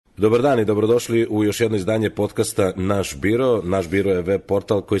Dobar dan i dobrodošli u još jedno izdanje podcasta Naš biro. Naš biro je web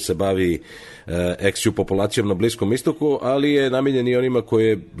portal koji se bavi ex-ju populacijom na Bliskom istoku, ali je namijenjen i onima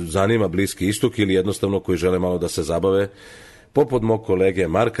koje zanima Bliski istok ili jednostavno koji žele malo da se zabave, poput mog kolege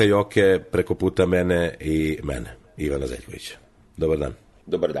Marka Joke, preko puta mene i mene, Ivana Zeljkovića. Dobar dan.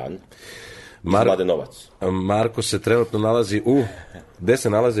 Dobar dan. Mladenovac. Marko se trenutno nalazi u... Gde se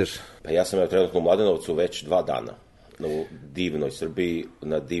nalaziš? Pa ja sam trenutno u Mladenovcu već 2 dana. U divnoj Srbiji,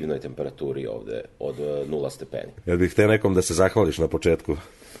 na divnoj temperaturi ovde, od 0 stepeni. Jel bih htio nekom da se zahvališ na početku?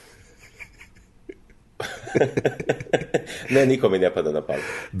 Ne, niko mi ne pada na pamet.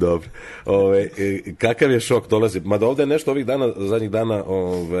 Dobro. Kakav je šok dolazi? Mada ovde je nešto ovih dana, zadnjih dana,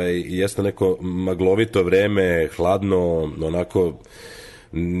 jeste neko maglovito vreme, hladno, onako,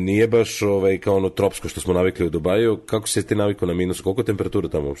 nije baš kao ono tropsko što smo navikli u Dubaju. Kako se ti navikao na minus? Koliko temperatura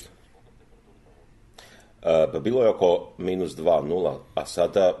tamo uopšte? Pa bilo je oko minus 2,0, a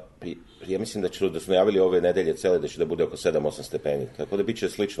sada, ja mislim da su najavili ove nedelje cele da će da bude oko 7-8 stepeni, tako da bit će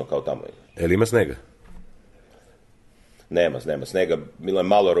slično kao tamo. Jel ima snega? Nema snega, bilo je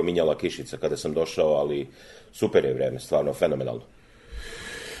malo rominjala kišica kada sam došao, ali super je vreme, stvarno fenomenalno.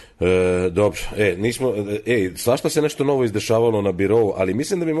 Dobro, svašta se nešto novo izdešavalo na birovu, ali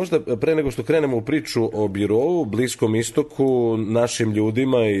mislim da bi možda pre nego što krenemo u priču o birovu, Bliskom istoku, našim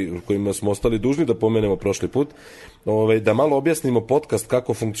ljudima i kojima smo ostali dužni da pomenemo prošli put, da malo objasnimo podcast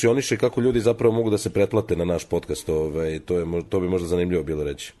kako funkcioniše i kako ljudi zapravo mogu da se pretplate na naš podcast, to bi možda zanimljivo bilo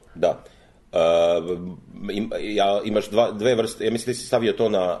reći. Da. Imaš dve vrste, ja mislim da si stavio to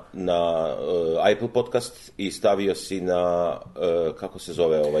na Apple podcast i stavio si na kako se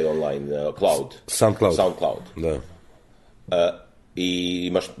zove online SoundCloud. Da. I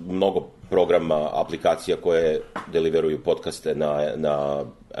imaš mnogo programa, aplikacija koje deliveruju podcaste na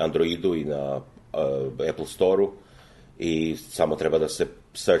Androidu i na Apple Store-u i samo treba da se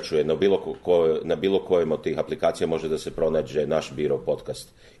searchuje na bilo kojem od tih aplikacija može da se pronađe Naš biro podcast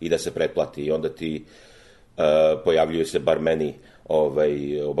i da se pretplati i onda ti pojavljuju se bar meni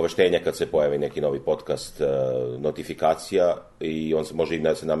obaveštenja kad se pojavi neki novi podcast, notifikacija i on se može i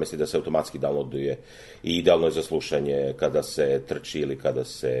da se namesti da se automatski downloaduje i idealno je za slušanje kada se trči ili kada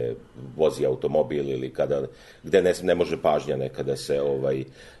se vozi automobil ili gde ne može pažnja nekada se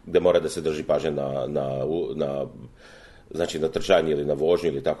gde mora da se drži pažnja znači na trčanje ili na vožnju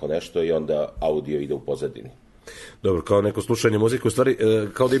ili tako nešto i onda audio ide u pozadini. Dobro, kao neko slušanje muzike, u stvari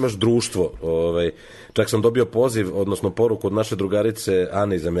kao da imaš društvo. Čak sam dobio poziv, odnosno poruku od naše drugarice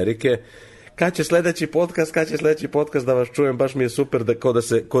Ane iz Amerike. Kad će sledeći podcast da vas čujem, baš mi je super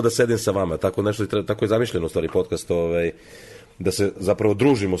kao da sedim sa vama. Tako nešto, tako je zamišljeno u stvari podcast, da se zapravo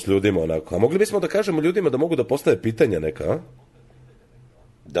družimo s ljudima onako. A mogli bismo da kažemo ljudima da mogu da postave pitanja neka, a?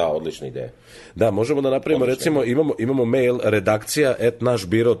 Da, odlična ideja. Da, možemo da napravimo, recimo, imamo mail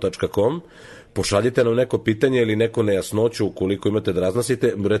redakcija@našbiro.com, pošaljite nam neko pitanje ili neku nejasnoću ukoliko imate da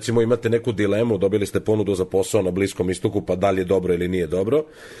raznosite, recimo imate neku dilemu, dobili ste ponudu za posao na Bliskom istoku, pa da li je dobro ili nije dobro,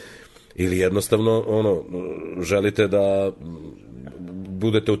 ili jednostavno želite da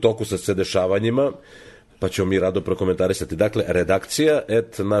budete u toku sa dešavanjima, pa ćemo mi rado prokomentarisati. Dakle,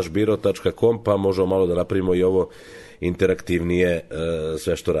 redakcija@našbiro.com, pa možemo malo da napravimo i ovo interaktivnije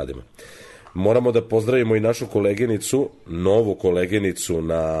sve što radimo. Moramo da pozdravimo i našu koleginicu, novu koleginicu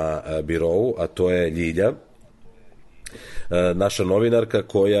na birovu, a to je Ljilja, naša novinarka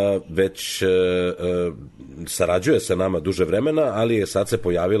koja već sarađuje sa nama duže vremena, ali je sad se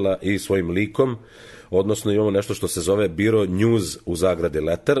pojavila i svojim likom, odnosno imamo nešto što se zove Biro News u zagradi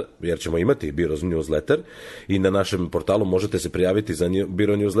letter, jer ćemo imati Biro Newsletter i na našem portalu možete se prijaviti za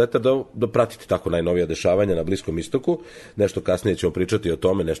Biro Newsletter da pratite tako najnovija dešavanja na Bliskom istoku. Nešto kasnije ćemo pričati o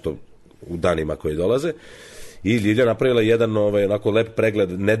tome, nešto u danima koji dolaze. I Ljilja napravila jedan onako lep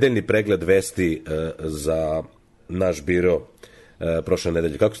pregled, nedeljni pregled vesti za naš biro prošle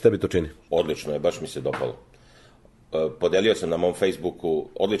nedelje. Kako se tebi to čini? Odlično je, baš mi se dopalo. Podelio sam na mom Facebooku,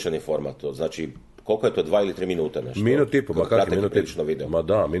 odličan je format, znači koliko je to, 2 ili 3 minuta nešto? Minut i po, ma kako minut i po? Video. Ma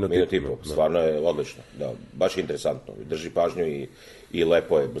da, minut i po. Stvarno je odlično, da, baš interesantno, drži pažnju i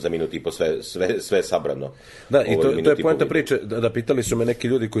lepo je, za minut i po sve sabrano. Da, i to je poenta priče, da pitali su me neki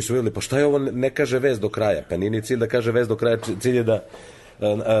ljudi koji su vidjeli, pa šta je ovo, ne kaže vest do kraja, pa nije ni cilj da kaže vest do kraja, cilj je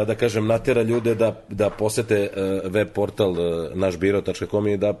da kažem, natjera ljude da posete web portal našbiro.com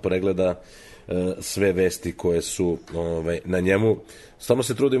i da pregleda sve vesti koje su na njemu. Stvarno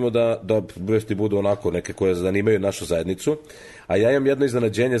se trudimo da vesti budu onako neke koje zanimaju našu zajednicu. A ja imam jedno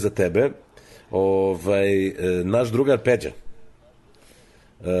iznenađenje za tebe. Naš drugar Peđa,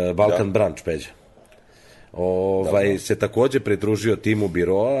 Balkan Branch Peđa, se takođe pridružio timu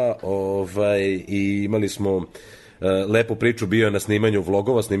biroa i imali smo lepu priču, bio je na snimanju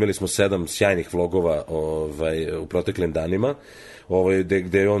vlogova, snimili smo 7 sjajnih vlogova u proteklim danima,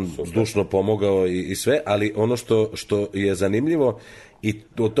 gde je on zdušno pomogao i sve, ali ono što je zanimljivo, i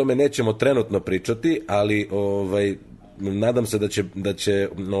o tome nećemo trenutno pričati, ali nadam se da će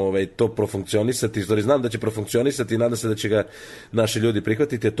to profunkcionisati, znam da će profunkcionisati i nadam se da će ga naši ljudi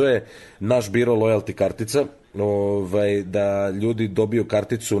prihvatiti, a to je naš biro loyalty kartica, da ljudi dobiju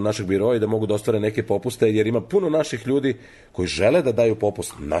karticu našeg biroa i da mogu da ostvare neke popuste, jer ima puno naših ljudi koji žele da daju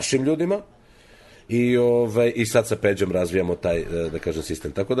popust našim ljudima i sad sa Peđom razvijamo taj, da kažem,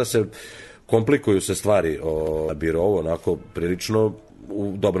 sistem. Tako da komplikuju se stvari na birovu, onako prilično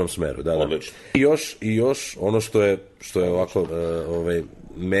u dobrom smeru. Da. I još ono što je ovako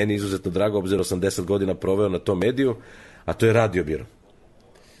meni izuzetno drago, obzirom sam 10 godina proveo na tom mediju, a to je radio biro.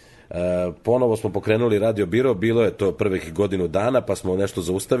 Ponovo smo pokrenuli radio biro, bilo je to prvih godinu dana, pa smo nešto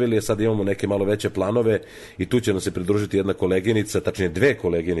zaustavili, a sad imamo neke malo veće planove i tu će nam se pridružiti jedna koleginica, tačnije 2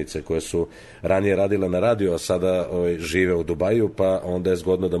 koleginice koje su ranije radile na radio, a sada žive u Dubaju, pa onda je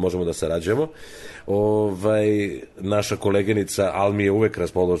zgodno da možemo da sarađujemo. Naša koleginica Almi je uvek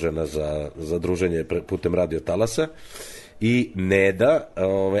raspoložena za druženje putem radio talasa i Neda,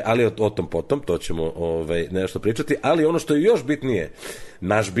 ali o tom potom, to ćemo nešto pričati, ali ono što je još bitnije,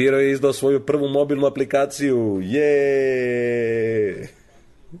 naš biro je izdao svoju prvu mobilnu aplikaciju,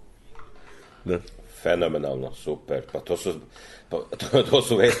 da. Fenomenalno, super, pa to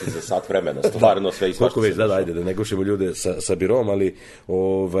su vesti za sat vremena, stvarno sve ispašta. Koliko već, ajde, da ne gušimo ljude sa birom, ali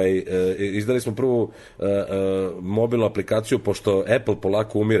izdali smo prvu mobilnu aplikaciju, pošto Apple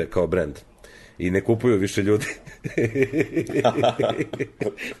polako umire kao brend i ne kupuju više ljudi.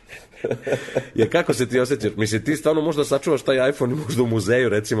 Jer kako se ti osjećaš? Mislim, ti stvarno možda sačuvaš taj iPhone možda u muzeju,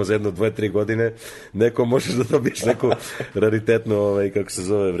 recimo za 1, 2, 3 godine, neko možeš da dobiješ neku raritetnu, kako se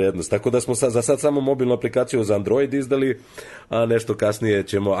zove, vrednost. Tako da smo za sad samo mobilnu aplikaciju za Android izdali, a nešto kasnije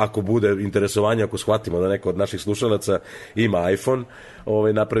ćemo, ako bude interesovanje, ako shvatimo da neko od naših slušalaca ima iPhone,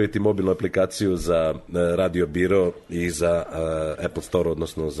 napraviti mobilnu aplikaciju za Radio Biro i za Apple Store,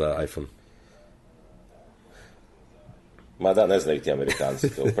 odnosno za iPhone. Ma da, ne znaju ti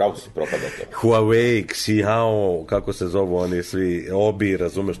Amerikanci, to upravo su propadate. Huawei, Xiao, kako se zovu oni svi, Obi,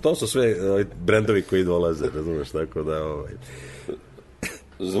 razumeš, to su sve brendovi koji dolaze, razumeš, tako da...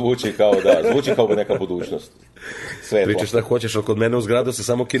 Zvuči kao neka budućnost. Pričaš šta hoćeš, ali kod mene u zgradu se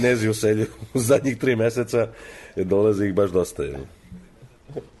samo Kinezi uselju u zadnjih 3 meseca, dolaze ih baš dosta.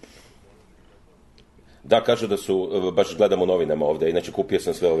 Da, kažu da su, baš gledamo novinama ovde, inače kupio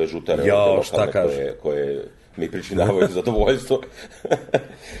sam sve ove žutare koje mi pričinavaju zadovoljstvo.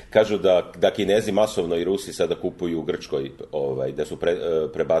 Kažu da Kinezi masovno i Rusi sada kupuju u Grčkoj, da su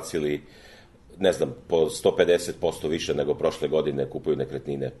prebacili, ne znam, po 150% više nego prošle godine kupuju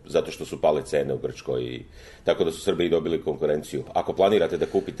nekretnine, zato što su pale cene u Grčkoj, tako da su Srbiji dobili konkurenciju. Ako planirate da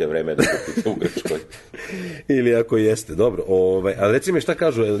kupite, vreme da kupite u Grčkoj. Ili ako jeste, dobro. Ali reci mi šta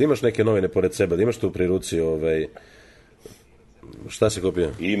kažu, imaš neke novine pored sebe, da imaš tu pri ruci, šta se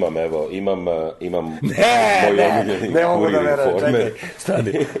kupio? Imam ne mogu da verujem, čekaj,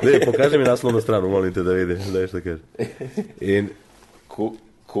 stani. Pokaži mi naslovnu stranu, molim te da vidim, da šta kaže.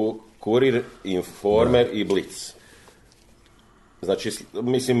 Kurir, Informer i Blitz. Znači,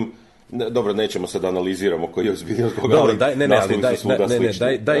 mislim, dobro, nećemo sad analiziramo koji je ozbiljno od koga, ali naslovi su svuda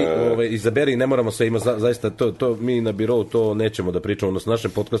slični. Daj, izaberi, ne moramo sve, ima zaista, to mi na birovu to nećemo da pričamo, odnosno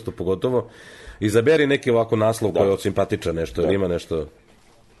našem podcastu pogotovo, izaberi neki ovako naslov koji je od simpatičan nešto, ili ima nešto...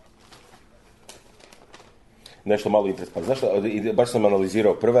 Nešto malo interesantno. Znaš što, baš sam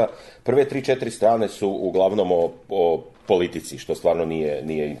analizirao, prve 3-4 strane su uglavnom o politici, što stvarno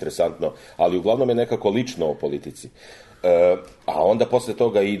nije interesantno, ali uglavnom je nekako lično o politici. A onda posle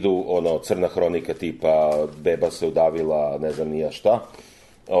toga idu crna hronika tipa beba se udavila, ne znam nija šta,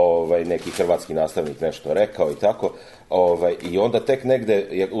 neki hrvatski nastavnik nešto rekao i tako, i onda tek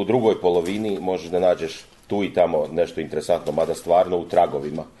negde u drugoj polovini možeš da nađeš tu i tamo nešto interesantno, mada stvarno u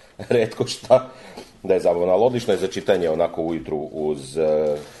tragovima, retko šta da je zabavno, ali odlično je za čitanje onako ujutru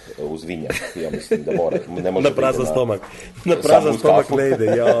uz vinjak, ja mislim da ne može na prazan stomak. Na prazan stomak ne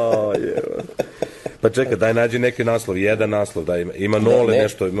ide, Pa čekaj, daj nađi neki naslov, jedan naslov, ima Nole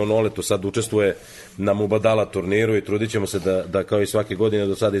nešto, ima Nole tu sad učestvuje na Mubadala turniru i trudit ćemo se da kao i svake godine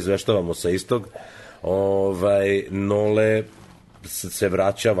do sada izveštavamo sa istog. Nole se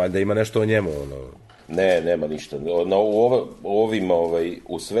vraća, valjda ima nešto o njemu, Ne, nema ništa.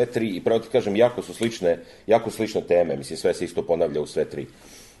 U sve tri, i pravo ti kažem, jako slične teme, mislim, sve se isto ponavlja u sve tri.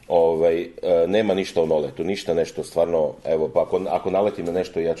 Nema ništa o Noletu, ništa nešto, stvarno, evo, pa ako naletim na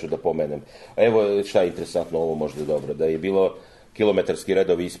nešto, ja ću da pomenem. Evo, šta je interesantno, ovo možda je dobro, da je bilo kilometarski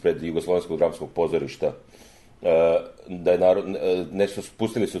redovi ispred Jugoslovenskog dramskog pozorišta, da je nešto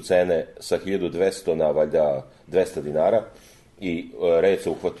spustili su cene sa 1200 na valjda 200 dinara i red se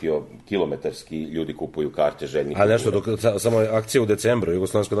uhvatio kilometarski, ljudi kupuju karte, željni. A nešto, samo akcija u decembru,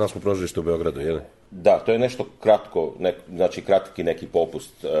 Jugoslovensko dramsko pozorište u Beogradu, je li? Da, to je nešto kratko, znači kratki neki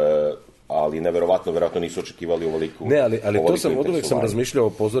popust, ali verovatno nisu očekivali ovoliku. Ne, ali to sam, oduvek sam razmišljao o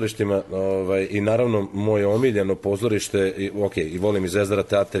pozorištima i naravno moje omiljeno pozorište, i volim i Zvezdara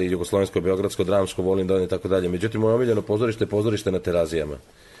teatar i Jugoslovensko, Beogradsko, dramsko, volim da i tako dalje. Međutim, moje omiljeno pozorište je pozorište na Terazijama.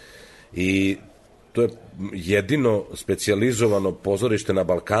 I to je jedino specijalizovano pozorište na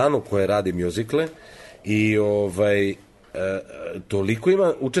Balkanu koje radi mjuzikle i toliko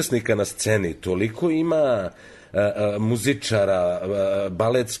ima učesnika na sceni, toliko ima muzičara,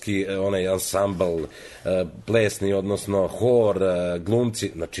 baletski onaj ansambl, plesni, odnosno hor,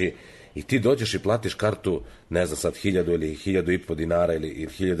 glumci, znači i ti dođeš i platiš kartu, ne znam sad 1000 ili 1500 dinara ili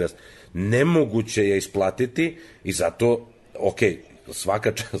 1010, nemoguće je isplatiti i zato,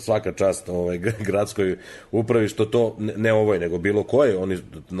 svaka čast gradskoj upravi što to, ne ovoj, nego bilo koje,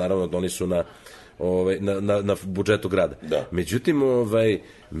 naravno oni su na budžetu grada. Da. Međutim,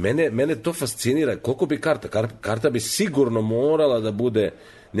 mene to fascinira, koliko bi karta bi sigurno morala da bude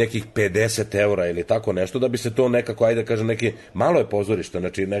nekih 50 € ili tako nešto, da bi se to nekako, ajde kažem, neki, malo je pozorište,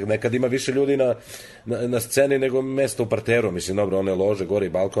 znači nekad ima više ljudi na sceni nego mesta u parteru, mislim, dobro, one lože, gore i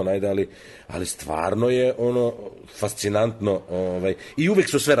balkon, ajde, ali stvarno je ono fascinantno, i uvek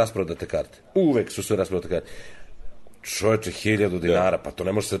su sve rasprodate karte, čoveče, 1000 dinara, pa to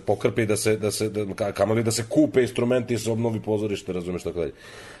ne može se pokrpi kamoli da se kupe instrumenti i se obnovi pozorište, razumeš, tako dalje.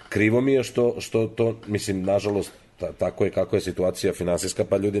 Krivo mi je što to, mislim, nažalost, tako je kako je situacija finansijska,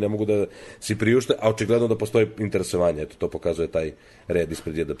 pa ljudi ne mogu da si priušte, a očigledno da postoji interesovanje, eto, to pokazuje taj red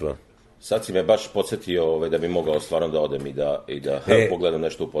ispred JDP. Sad si me baš podsjetio da bi mogao stvarno da odem i da pogledam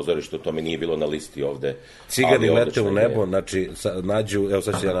nešto u pozorištu, to mi nije bilo na listi ovde. Cigani lete u nebo, znači, evo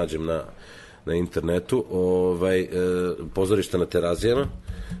sad ću ja nađem na internetu, pozorište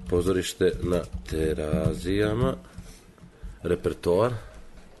na Terazijama, repertoar.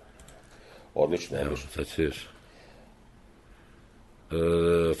 Odlično. Sad ću viš.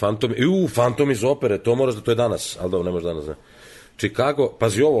 Fantom iz opere, to je danas, ali da, ne može danas, ne. Chicago,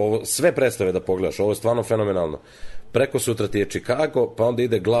 pazi ovo, sve predstave da pogledaš, ovo je stvarno fenomenalno. Preko sutra ti je Chicago, pa onda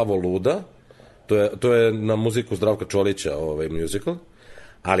ide Glavo luda, to je na muziku Zdravka Čolića, musical,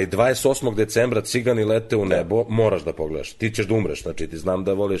 ali 28. decembra Cigani lete u nebo, moraš da pogledaš, ti ćeš da umreš, znači ti znam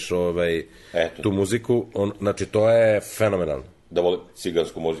da voliš tu muziku, znači to je fenomenalno. Da volim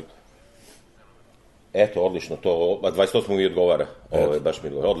cigansku muziku. Eto, odlično, to 28. mi odgovara, baš mi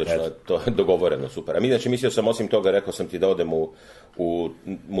je odlično, to je dogovoreno, super. A mi, znači, mislio sam, osim toga, rekao sam ti da odem u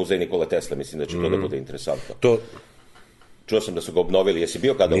muzej Nikole Tesle, mislim da će to da bude interesantno. Čuo sam da su ga obnovili, jesi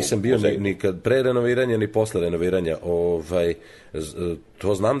bio kada nisam bio ni pre renoviranja, ni posle renoviranja,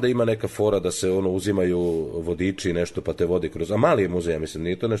 to znam da ima neka fora da se uzimaju vodiči i nešto pa te vodi kroz, a mali je muzej, mislim,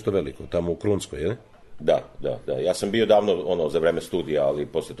 nije to nešto veliko, tamo u Krunskoj, je? Da. Ja sam bio davno za vreme studija, ali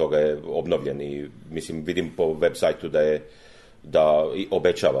posle toga je obnovljen i mislim vidim po web sajtu da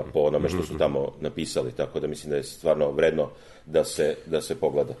obećava po onome što su tamo napisali, tako da mislim da je stvarno vredno da se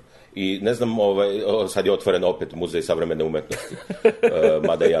pogleda. I ne znam, sad je otvoren opet muzej savremene umetnosti,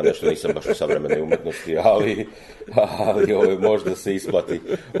 mada ja nešto nisam baš u savremenoj umetnosti, ali možda se isplati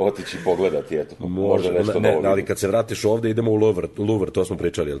otići pogledati, eto, možda nešto novo. Ali kad se vratiš ovde idemo u Louvre, to smo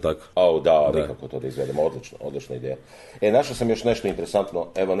pričali, je li tako? Da, nikako to da izvedemo, odlična ideja. našao sam još nešto interesantno,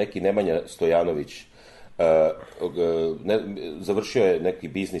 evo neki Nemanja Stojanović, završio je neki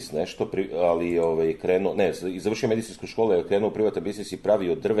biznis nešto, ali završio medicinsku školu, je krenuo u privatan biznis i pravi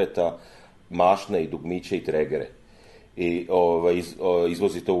od drveta mašne i dugmiće i tregere. I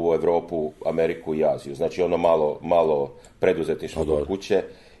izvozi to u Evropu, Ameriku i Aziju. Znači malo preduzetništvo do kuće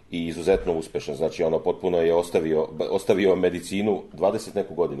i izuzetno uspešan. Znači potpuno je ostavio medicinu, 20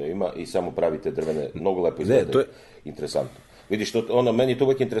 neku godinu ima i samo pravite drvene, mnogo lepo izgleda, interesantno. Vidiš, meni je to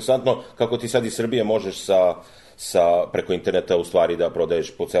uvijek interesantno kako ti sad iz Srbije možeš preko interneta u stvari da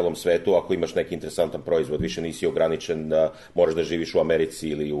prodaješ po celom svetu ako imaš neki interesantan proizvod, više nisi ograničen da moraš da živiš u Americi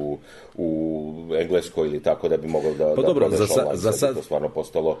ili u Engleskoj ili tako da bi mogao da prodaš online. Za sad to stvarno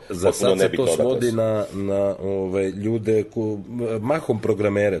postalo za sad se to svodi na ljude, mahom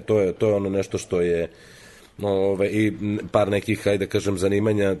programere, to je ono nešto što je i par nekih, hajde kažem,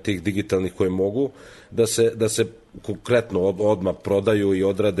 zanimanja tih digitalnih koje mogu da se konkretno odmah prodaju i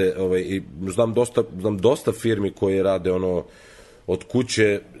odrade i znam dosta firmi koje rade od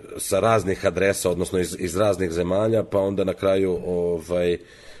kuće sa raznih adresa, odnosno iz raznih zemalja, pa onda na kraju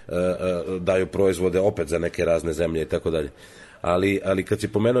daju proizvode opet za neke razne zemlje i tako dalje. ali kad si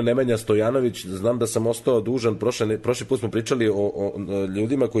pomenuo Nemanja Stojanović, znam da sam ostao dužan, prošli put smo pričali o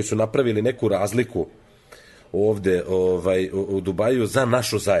ljudima koji su napravili neku razliku ovde u Dubaju za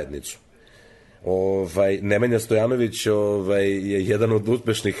našu zajednicu. Nemanja Stojanović je jedan od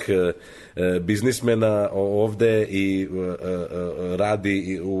uspešnih biznismena ovde i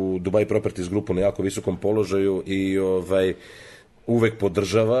radi u Dubai Properties grupu na jako visokom položaju i uvek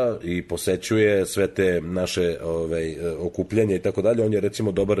podržava i posećuje sve te naše okupljanje i tako dalje. On je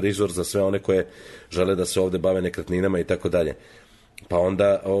recimo dobar rizor za sve one koje žele da se ovde bave nekretninama i tako dalje. Pa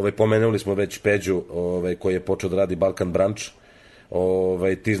onda pomenuli smo već Peđu koji je počeo da radi Balkan Branch.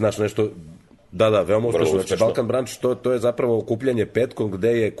 Ti znaš nešto. Da, veoma uspešno. Znači, Balkan Branch, to je zapravo okupljanje petkom gde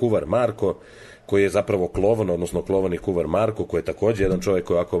je kuvar Marko, koji je zapravo klovan, odnosno klovani kuvar Marko, koji je takođe jedan čovjek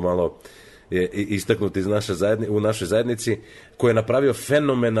koji ovako malo je istaknut u našoj zajednici, koji je napravio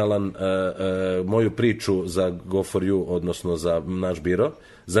fenomenalan moju priču za Go for You, odnosno za naš biro,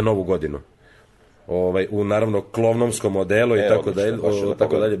 za Novu godinu. U naravno klovnomskom modelu i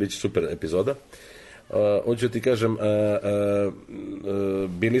tako dalje, bit će super epizoda. Hoću ti kažem,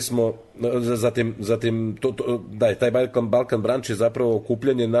 bili smo, zatim taj Balkan Branch je zapravo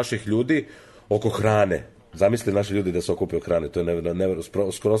okupljanje naših ljudi oko hrane. Zamisli naši ljudi da se okupe oko hrane, to je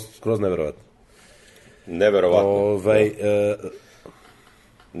skroz neverovatno. Neverovatno.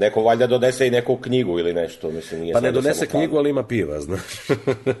 Neko valjda donese i neku knjigu ili nešto, mislim. Pa ne donese knjigu, ali ima piva, znaš.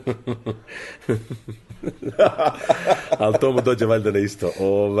 Ali to mu dođe valjda na isto.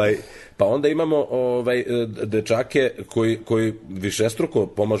 Pa onda imamo dečake koji višestruko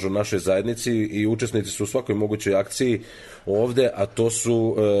pomažu našoj zajednici i učesnici su u svakoj mogućoj akciji ovde, a to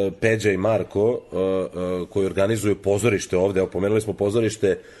su Peđa i Marko koji organizuju pozorište ovde. Pomenuli smo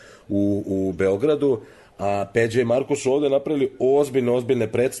pozorište u Beogradu, a Peđa i Marko su ovde napravili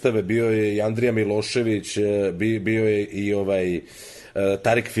ozbiljne predstave. Bio je i Andrija Milošević, bio je i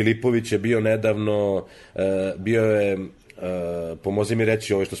Tarik Filipović je bio nedavno, bio je, pomozi mi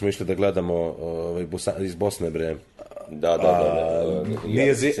reći što smo išli da gledamo iz Bosne, bre. Da.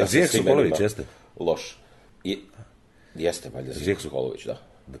 Nije Zijek Sokolović, jeste? Loš. Jeste, valjda Zijek Sokolović, da.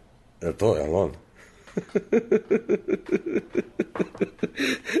 To je, ali on?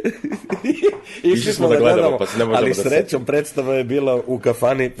 Išli smo da gledamo, ali srećom predstava je bila u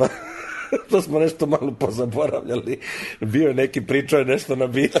kafani, pa to smo nešto malo pozaboravljali. Bio je neki, pričao je nešto na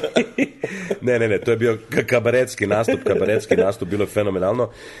biti. Ne, to je bio kabaretski nastup, bilo je fenomenalno.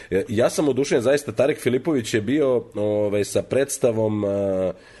 Ja sam oduševljen, zaista, Tarik Filipović je bio sa predstavom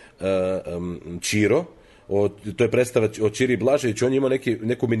Čiro, to je predstava o Čiri Blaževiću, on je imao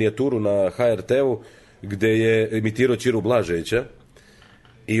neku minijaturu na HRT-u gde je imitirao Čiru Blaževića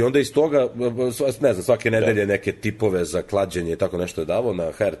i onda iz toga, ne znam, svake nedelje neke tipove za klađenje i tako nešto je davao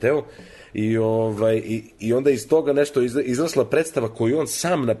na HRT-u i onda iz toga nešto izrasla predstava koju on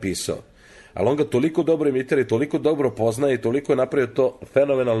sam napisao, ali on ga toliko dobro imitira i toliko dobro poznaje i toliko je napravio to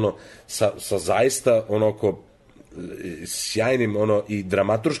fenomenalno sa zaista onako sjajnim i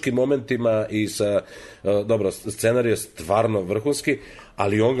dramaturškim momentima i sa, dobro, scenarij je stvarno vrhunski,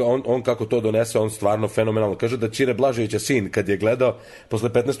 ali on kako to donese, on stvarno fenomenalno. Kaže da Čire Blaževića sin, kad je gledao, posle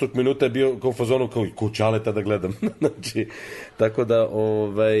 15. minuta je bio kao u fazonu, kao i kućaleta da gledam. Znači, tako da,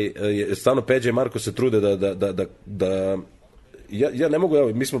 stvarno Peđa i Marko se trude da ja ne mogu,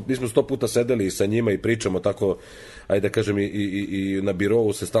 mi smo 100 puta sedeli sa njima i pričamo tako, ajde da kažem, i na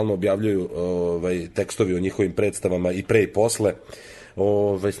birovu se stalno objavljuju tekstovi o njihovim predstavama i pre i posle.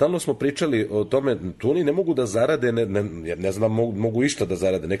 Stalno smo pričali o tome, tu oni ne mogu da zarade, ne znam, mogu išta da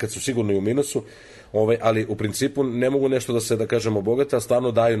zarade, nekad su sigurno i u minusu, ali u principu ne mogu nešto da se, da kažem, obogata,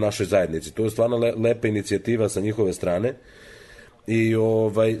 stvarno daju našoj zajednici. To je stvarno lepa inicijativa sa njihove strane i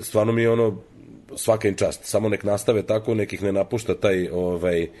stvarno mi je svaka im čast, samo nek nastave tako, nek ih ne napušta taj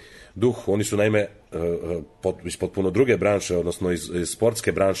duh. Oni su naime iz potpuno druge branše, odnosno iz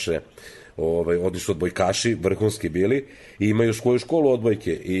sportske branše, oni su odbojkaši, vrhunski bili i imaju svoju školu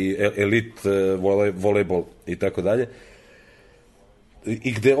odbojke i elit volejbol i tako dalje.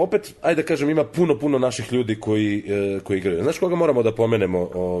 I gde opet, ajde da kažem, ima puno naših ljudi koji igraju. Znaš koga moramo da pomenemo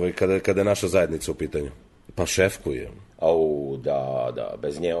kada je naša zajednica u pitanju? Pa Šefku je. Da,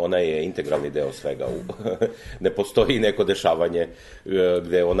 bez nje ona je integralni deo svega. Ne postoji neko dešavanje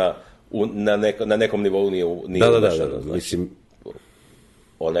gde ona na nekom nivou nije udešana. Da, mislim...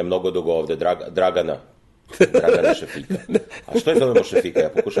 Ona je mnogo dugo ovde, Dragana Šefika. A što je zovemo Šefika? Ja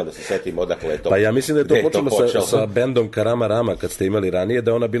pokušam da se setim odakle je to. Pa ja mislim da je to počelo sa bendom Karama Rama kad ste imali ranije,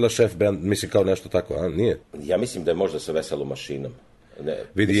 da je ona bila šef bend, mislim kao nešto tako, a nije? Ja mislim da je možda sa Veselom mašinom.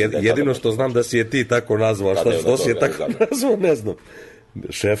 Vidi, jedino što znam da si je ti tako nazvao, što si je tako nazvao, ne znam.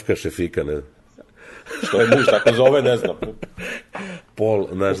 Šefka, Šefika, ne znam. Što je muž tako zove, ne znam. Pol,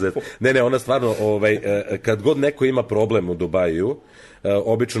 naš ded. Ne, ona stvarno, kad god neko ima problem u Dubaju,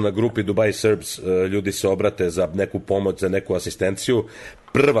 obično na grupi Dubai Serbs ljudi se obrate za neku pomoć, za neku asistenciju.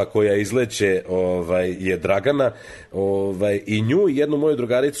 Prva koja izleće je Dragana, i nju i jednu moju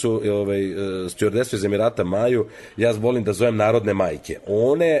drugaricu, stjuardesu iz Emirata Maju, ja volim da zovem narodne majke.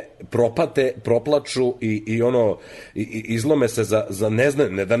 One propate, proplaču i izlome se za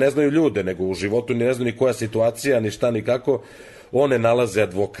ne znaju ljude, nego u životu ne znaju ni koja situacija, ni šta, ni kako. One nalaze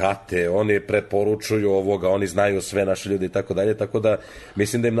advokate, oni preporučuju ovoga, oni znaju sve naše ljudi i tako dalje, tako da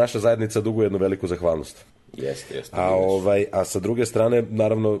mislim da im naša zajednica duguje jednu veliku zahvalnost. Jeste. A sa druge strane,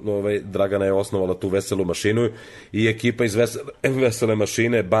 naravno, Dragana je osnovala tu veselu mašinu i ekipa iz vesele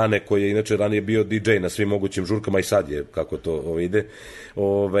mašine, Bane, koji je inače ranije bio DJ na svim mogućim žurkama i sad je, kako to ide,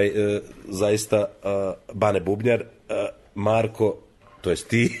 zaista Bane Bubnjar, Marko, to jest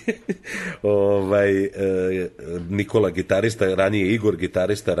ti, Nikola gitarista, ranije Igor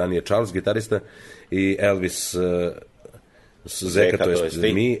gitarista, ranije Charles gitarista i Elvis Zeka, to jest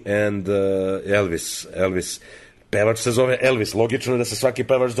me and Elvis. Pevač se zove Elvis, logično je da se svaki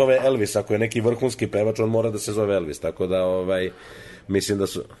pevač zove Elvis, ako je neki vrhunski pevač, on mora da se zove Elvis, tako da mislim da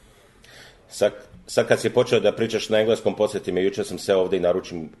su... Sad kad si počeo da pričaš na engleskom, podsjeti me, jučer sam se ovde i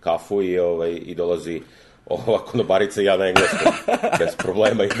naručim kafu i dolazi ova konobarica i ja na engleskom, bez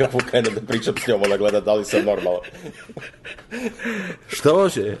problema, i ga pokrenem da pričam s njom, ona gleda da li sam normalan. Šta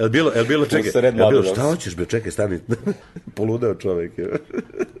hoće? Je bilo čekaj? Šta hoćeš, be, čekaj, stani, poludeo čovjek.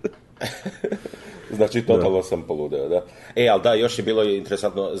 Znači, totalno sam poludeo, da. Ali da, još je bilo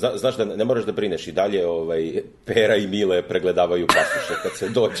interesantno, znaš da ne moraš da brineš, i dalje Pera i Mile pregledavaju pasoše kad se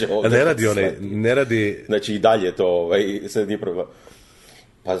dođe ovde. Ne radi... Znači, i dalje to se nije problem.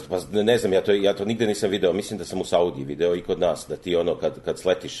 Pa ne znam, ja to nigde nisam video, mislim da sam u Saudiji video i kod nas, da ti kad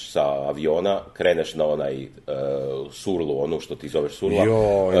sletiš sa aviona, kreneš na onaj surlu, ono što ti zoveš surla.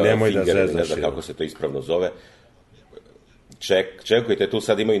 Nemoj da zezaš. Ne znam kako se to ispravno zove. Čekujte, tu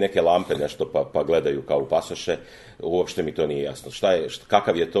sad imaju neke lampe nešto, pa gledaju kao u pasoše, uopšte mi to nije jasno.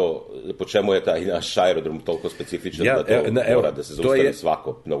 Kakav je to, po čemu je taj naš aerodrom toliko specifičan da to mora da se zaustavi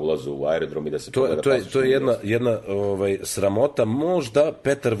svako na ulazu u aerodrom i da se pogleda pasoše? To je jedna sramota, možda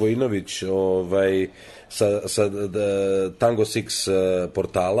Petar Vojinović sa Tango 6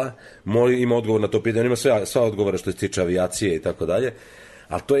 portala ima odgovor na to pitanje, ima sva odgovora što se tiče avijacije i tako dalje,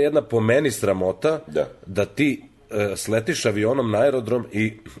 ali to je jedna po meni sramota da ti sletiš avionom na aerodrom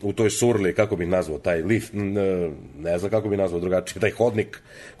i u toj surli, kako bih nazvao, taj lift, ne znam kako bih nazvao drugačije, taj hodnik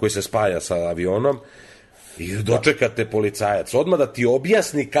koji se spaja sa avionom i dočekate policajac. Odmah da ti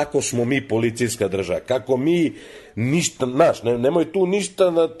objasni kako smo mi policijska država, kako mi ništa, nemoj tu ništa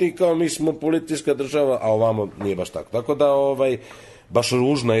da ti kao mi smo policijska država, a ovamo nije baš tako. Tako da, baš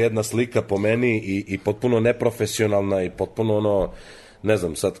ružna jedna slika po meni i potpuno neprofesionalna i potpuno ne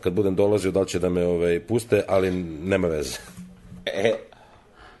znam, sad kad budem dolazio da li će da me puste, ali nema veze.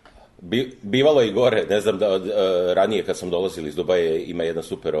 Bivalo i gore, ne znam, ranije kad sam dolazili iz Dubaja ima jedna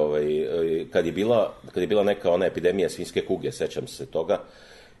super, kad je bila neka ona epidemija svinjske kuge, sećam se toga,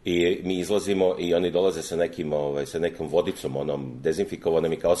 i mi izlazimo i oni dolaze sa nekom vodicom, onom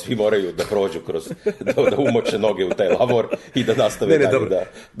dezinfikovanom, i kao svi moraju da prođu da umoče noge u taj lavor i da nastave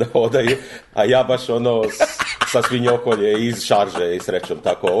da hodaju, a ja baš sa svinjokolje iz šarže i srećom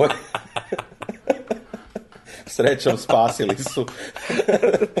tako srećom spasili su.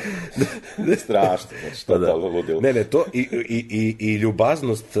 Strašno, znači totalno ludilo. Ne, to i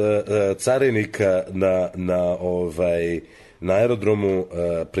ljubaznost carinika na aerodromu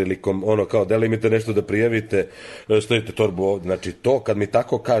prilikom kao da li imate nešto da prijavite, stavite torbu ovdje, znači to kad mi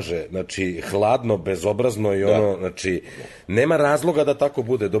tako kaže, znači hladno, bezobrazno i znači nema razloga da tako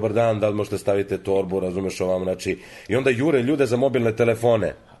bude, dobar dan, da li možete stavite torbu, razumeš ovamo, znači i onda jure ljude za mobilne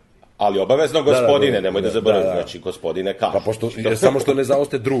telefone. Ali obavezno gospodine, nemoj da zaboravim, znači gospodine kao. Pa pošto, samo što ne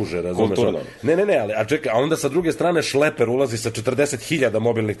zaoste druže, razumeš? Kulturno. Ne, a čekaj, a onda sa druge strane šleper ulazi sa 40.000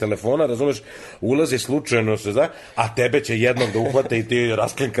 mobilnih telefona, razumeš, ulazi slučajno a tebe će jednom da uhvate i ti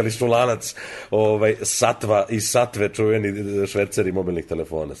rasklinkali su lanac Satva i Satve, čuveni šverceri mobilnih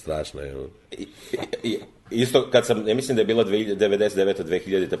telefona, strašno je. Isto kad sam, ja mislim da je bila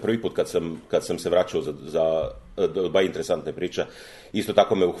 99-2000, prvi put kad sam se vraćao za ba interesantna priča, isto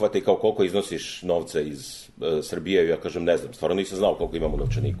tako me uhvate i kao koliko iznosiš novca iz Srbije, ja kažem ne znam, stvarno nisam znao koliko imam u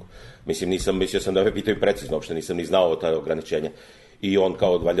novčaniku. Mislio sam da me pitaju precizno, uopšte nisam ni znao ta ograničenja. I on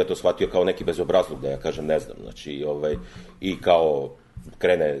kao valjda to shvatio kao neki bezobrazluk da ja kažem ne znam, znači i kao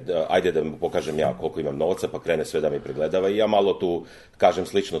krene, ajde da mu pokažem ja koliko imam novca, pa krene sve da mi pregledava i ja malo tu kažem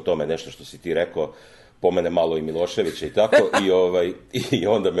slično tome, nešto što si ti rekao, pomene malo i Miloševića i tako, i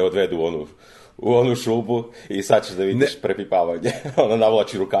onda me odvedu u onu šubu i sad ćeš da vidiš prepipavanje. Ona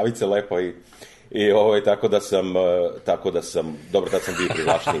navlači rukavice lepo i tako da sam, dobro, tad sam bio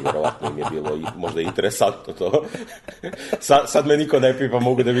privlačniji, vjerovatno im je bilo možda interesantno to. Sad me niko ne pipa,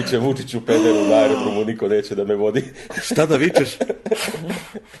 mogu da vičem Vučiću pederu na aerodromu, niko neće da me vodi. Šta da vičeš?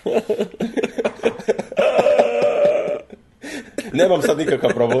 Nemam sad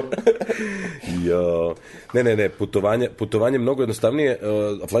nikakav problem. Jo. Ne, putovanje mnogo jednostavnije.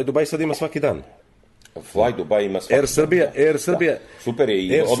 Fly Dubai sad ima svaki dan. Fly Dubai ima svaki dan. Air Srbija. Super je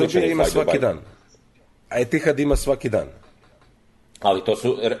i odličan je ima Fly svaki Dubai. Dan. A Etihad ima svaki dan. Ali to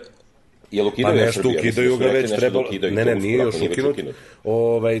su... Jel ukidaju pa nešto ukidaju ga već, trebalo... Ne, nije još ukinut.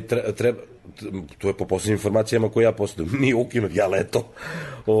 To je po posljednjim informacijama koje ja posjedujem. Nije ukinut, ja leto.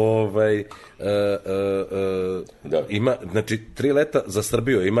 Ima, znači, 3 leta za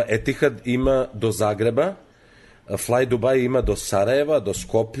Srbiju. Ima Etihad, ima do Zagreba, Fly Dubai ima do Sarajeva, do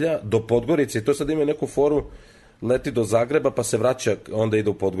Skoplja, do Podgorice. I to sad ima neku foru, leti do Zagreba pa se vraća, onda ide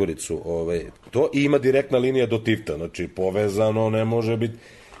u Podgoricu. To i ima direktna linija do Tifta. Znači, povezano ne može biti...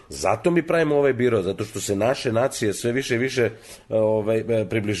 Zato mi pravimo ovaj biro, zato što se naše nacije sve više i više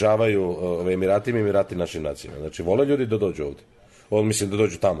približavaju Emiratima i Emirati našim nacijama. Znači, vole ljudi da dođu ovde. Mislim da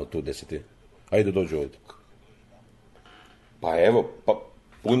dođu tamo, tu gde si ti. Ajde dođu ovde. Pa evo,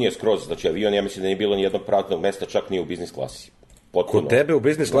 pun je skroz. Znači, avion, ja mislim da nije bilo ni jednog pratnog mesta, čak ni u biznis klasi. Potpuno. Kod tebe u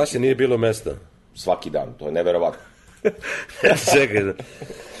biznis klasi nije bilo mesta? Svaki dan, to je neverovatno. Čekaj.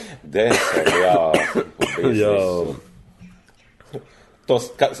 Gde sam ja u biznisu? To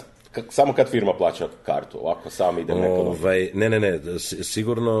samo kad firma plaća kartu, ovako sam idem neko... Ne,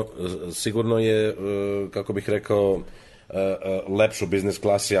 sigurno je, kako bih rekao, lepšu biznis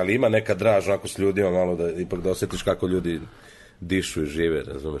klasi, ali ima neka draž ako s ljudima malo da ipak da osjetiš kako ljudi dišu i žive,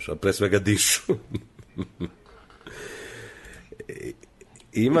 razumeš, a pre svega dišu.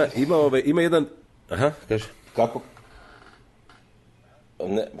 Ima jedan... Aha, kaži. Kako?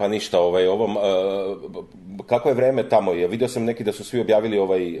 Ne, pa ništa, kako je vreme tamo? Vidio sam neki da su svi objavili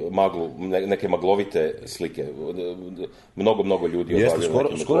neke maglovite slike. Mnogo ljudi objavili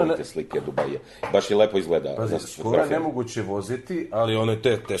neke maglovite slike Dubaja. Baš je lepo izgleda. Pazi, skoro je nemoguće voziti, ali one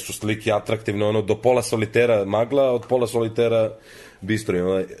te su slike atraktivne, do pola solitera magla, od pola solitera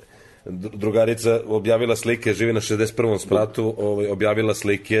bistro. Drugarica objavila slike, živi na 61. spratu, objavila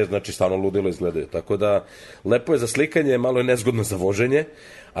slike, znači stvarno ludilo izgledaju. Tako da, lepo je za slikanje, malo je nezgodno za voženje,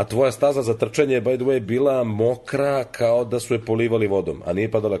 a tvoja staza za trčanje je, by the way, bila mokra kao da su je polivali vodom. A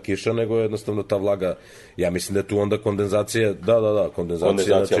nije padala kiša, nego je jednostavno ta vlaga, ja mislim da je tu onda kondenzacija,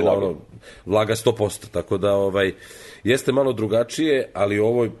 kondenzacija znači vlaga 100%. Tako da, jeste malo drugačije, ali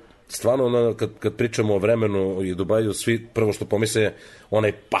ovo stvarno, kad pričamo o vremenu i Dubaju, svi prvo što pomisle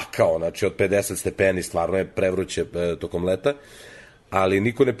onaj pakao, znači od 50 stepeni, stvarno je prevruće tokom leta, ali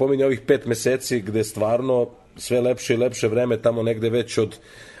niko ne pominje ovih 5 meseci gde stvarno sve lepše i lepše vreme, tamo negde već od,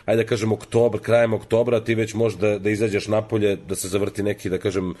 ajde da kažem, krajem oktobra, ti već možeš da izađeš napolje, da se zavrti neki, da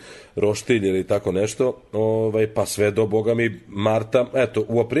kažem, roštilj ili tako nešto, pa sve do, boga mi, marta, eto,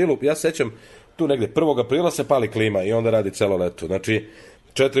 u aprilu, ja sećam, tu negde 1. aprila se pali klima i onda radi celo leto, znači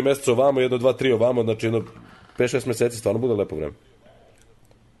 4 meseca ovamo, 1, 2, 3 ovamo, znači 5-6 meseci stvarno bude lepo vreme.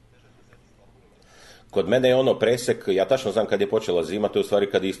 Kod mene je presek, ja tačno znam kad je počela zima, to je u stvari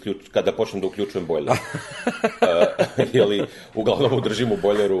kada počnem da uključujem bojler. Jeli, uglavnom držim u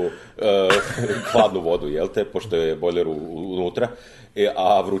bojleru hladnu vodu, jel te, pošto je bojler unutra,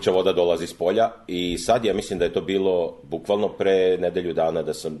 a vruća voda dolazi s polja i sad ja mislim da je to bilo bukvalno pre nedelju dana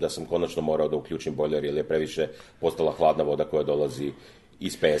da sam konačno morao da uključim bojler, jer je previše postala hladna voda koja dolazi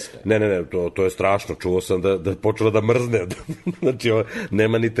iz peska. Ne, to je strašno. Čuo sam da je počela da mrzne. Znači,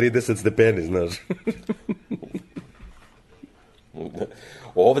 nema ni 30 stepeni, znaš.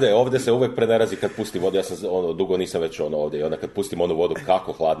 Ovde se uvek prenerazi kad pustim vodu. Ja sam dugo nisam već ovde. I onda kad pustim onu vodu,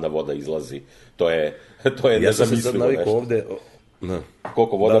 kako hladna voda izlazi. To je nezamislivo nešto. Ja sam se sad navikao ovde...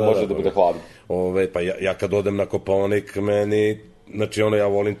 Koliko voda može da bude hladna. Pa ja kad odem na Kopaonik, meni... Znači, ja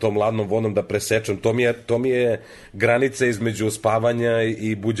volim tom ladnom vodom da presečem. To mi je granica između spavanja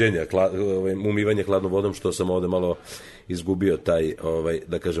i buđenja, umivanje hladnom vodom, što sam ovde malo izgubio taj,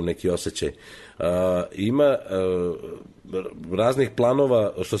 da kažem, neki osjećaj. Ima raznih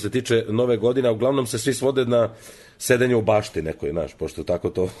planova što se tiče nove godine, a uglavnom se svi svode na sedenje u bašti nekoj, znaš, pošto tako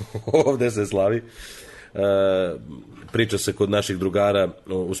to ovde se slavi. Priča se kod naših drugara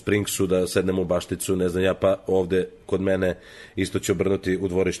u Springsu da sednemo u bašticu, ne znam ja, pa ovde kod mene isto će obrnuti u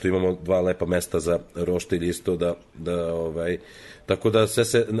dvorištu, imamo 2 lepa mesta za roštilj isto tako da sve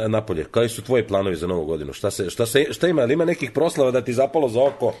se napolje. Koji su tvoji planovi za novu godinu? Šta ima? Ali ima nekih proslava da ti zapalo za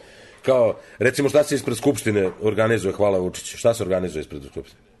oko? Kao, recimo, šta se ispred Skupštine organizuje, hvala Vučić? Šta se organizuje ispred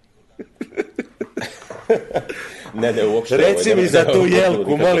Skupštine? Ne, uopšte. Reci mi za tu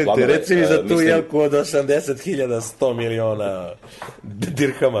jelku, molim te, reci mi za tu jelku od 80.000, 100 miliona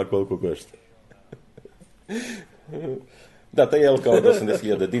dirhama koliko košta. Da, ta jelka od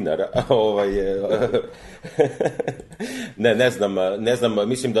 80.000 dinara. Ne znam,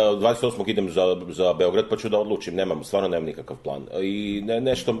 mislim da 28. idem za Beograd, pa ću da odlučim, stvarno nemam nikakav plan. I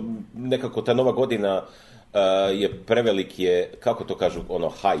nešto, nekako ta nova godina je prevelik kako to kažu,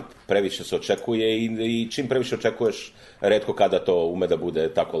 hype, previše se očekuje i čim previše očekuješ, retko kada to ume da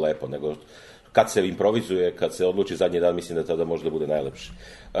bude tako lepo, nego kad se improvizuje, kad se odluči zadnji dan, mislim da tada može da bude najlepše.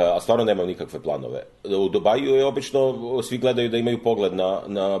 A stvarno nemam nikakve planove. U Dubaju je obično, svi gledaju da imaju pogled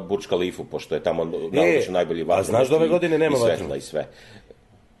na Burj Khalifu, pošto je tamo najbolji vatromet. A znaš da ove godine nema vatromet? I sve.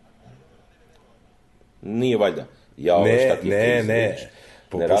 Nije valjda. Ne.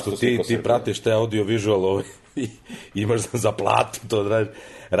 Pošto ti pratiš te audio-visual, imaš za platu to da radiš.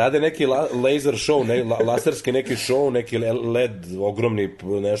 Rade neki laser show, laserski neki show, neki LED ogromni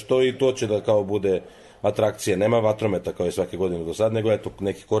nešto i to će da kao bude atrakcija. Nema vatrometa kao i svake godine do sad, nego eto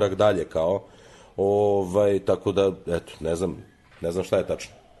neki korak dalje kao. Tako da, eto, ne znam šta je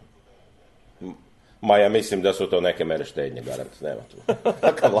tačno. Ma ja mislim da su to neke mere štednje, garant, nema tu.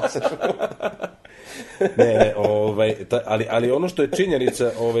 Takav laser show. Ali ono što je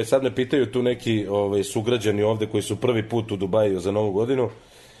činjenica, sad me pitaju tu neki sugrađani ovde koji su prvi put u Dubaju za Novu godinu,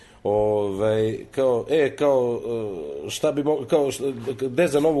 šta bi gde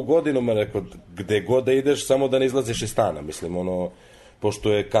za Novu godinu, me rekao, gde god da ideš, samo da ne izlaziš iz stana, mislim,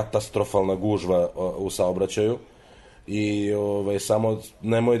 pošto je katastrofalna gužva u saobraćaju i samo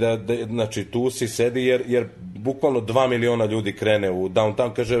nemoj znači tu si sedi jer bukvalno 2 miliona ljudi krene u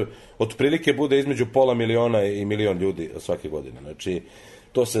downtown, kaže, otprilike bude između pola miliona i milion ljudi svake godine, znači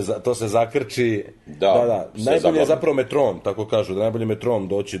to se zakrči, najbolje je zapravo metrom, tako kažu, da najbolje metrom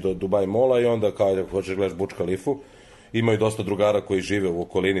doći do Dubai Mola i onda kao da hoćeš gledaš Burj Khalifu, imaju dosta drugara koji žive u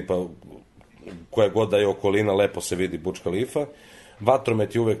okolini, pa koja god da je okolina, lepo se vidi Burj Khalifa.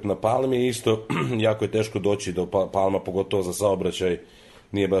 Vatromet je uvek na Palmi, isto jako je teško doći do Palma, pogotovo za saobraćaj,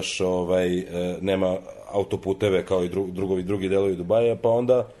 nije baš, nema autoputeve kao i drugi delovi Dubaja, pa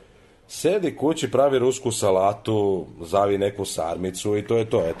onda sedi kući, pravi rusku salatu, zavi neku sarmicu i to je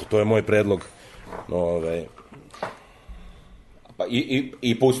to. Eto, to je moj predlog. Pa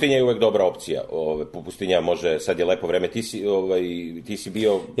i pustinja je uvek dobra opcija. Pustinja može, sad je lepo vreme, ti si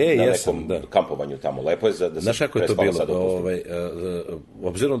bio na nekom kampovanju tamo. Lepo je da se znaš kako je to bilo?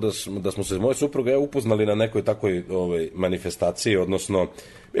 Obzirom da smo se moje supruga upoznali na nekoj takoj manifestaciji, odnosno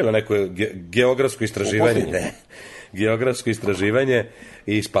bilo neko geografsko istraživanje. Geografsko istraživanje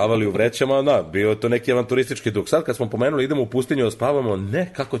i spavali u vrećama, bio to neki avanturistički duh. Sad kad smo pomenuli idemo u pustinju da spavamo,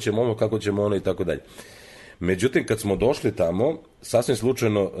 kako ćemo ono i tako dalje. Međutim, kad smo došli tamo, sasvim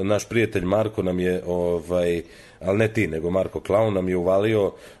slučajno naš prijatelj Marko nam je, ali ne ti, nego Marko Klaun nam je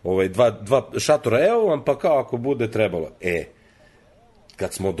uvalio dva šatora, evo vam pa kao ako bude trebalo.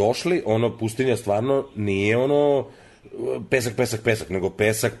 Kad smo došli, pustinja stvarno nije pesak, nego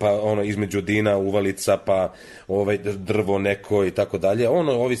pesak, pa između dina, uvalica, pa drvo neko i tako dalje.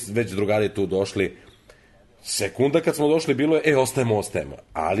 Ovi već drugari tu došli, sekunda kad smo došli bilo je, ostajemo,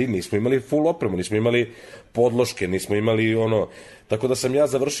 ali nismo imali full opremu, nismo imali podloške, nismo imali tako da sam ja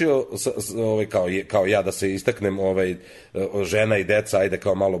završio kao ja da se istaknem, žena i deca, ajde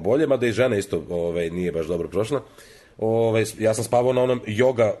kao malo bolje, mada i žena isto nije baš dobro prošla. Ja sam spavao na onom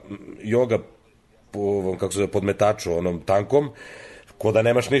joga kako se zove, podmetaču, onom tankom, ko da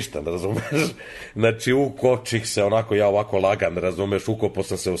nemaš ništa, razumeš? Znači, ukočih se, ja ovako lagan, razumeš, ukopao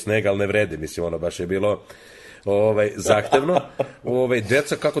sam se u sneg, ali ne vredi, mislim, baš je bilo zahtevno.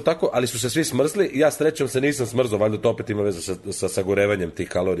 Deca kako tako, ali su se svi smrzli, ja srećom se nisam smrzao, valjda to opet ima veze sa sagorevanjem tih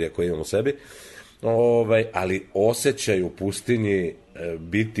kalorija koje imam u sebi, ali osjećaj u pustinji,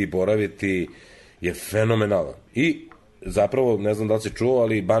 biti, boraviti je fenomenalan. I zapravo, ne znam da li si čuo,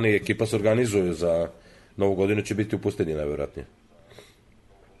 ali Bani i ekipa se organizuju za Novu godinu, će biti u pustinji, najvjerojatnije.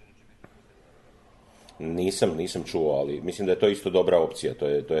 Nisam čuo, ali mislim da je to isto dobra opcija,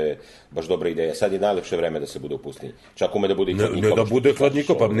 to je baš dobra ideja. Sad je najlepše vreme da se bude u pustinji. Čak ume da bude i hladnjiko. Ne da bude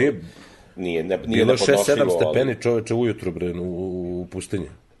hladnjiko, pa nije bilo 6-7 stepeni čoveče ujutru u pustinji.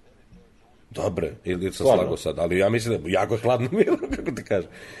 Dobre, ili sam slago sad, ali ja mislim da je jako hladno bilo, kako ti kažem.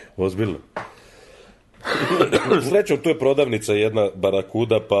 Ozbiljno. Srećom, tu je prodavnica jedna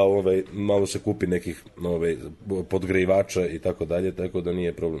barakuda, pa malo se kupi nekih podgrejivača i tako dalje, tako da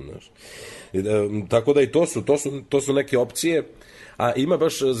nije problem, znaš. Tako da i to su neke opcije, a ima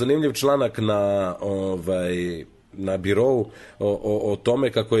baš zanimljiv članak na birou o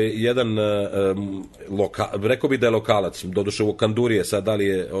tome kako je jedan rekao bi da je lokalac, doduše u Kandurije, sad da li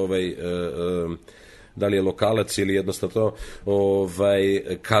je da li je lokalac ili jednostavno to,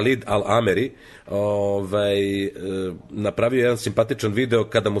 Khalid Al-Ameri, napravio jedan simpatičan video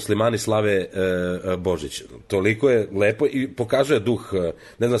kada muslimani slave Božić. Toliko je lepo i pokazuje duh,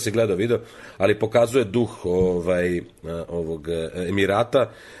 ne znam se gledao video, ali pokazuje duh ovog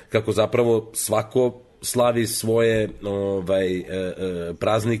Emirata, kako zapravo svako slavi svoje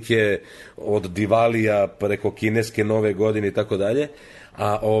praznike od Divalija preko kineske nove godine i tako dalje,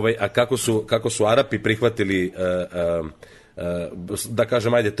 a kako su Arapi prihvatili da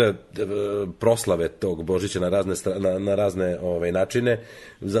kažem, ajde, te proslave tog Božića na razne načine.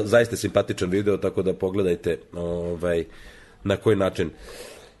 Zaista simpatičan video, tako da pogledajte na koji način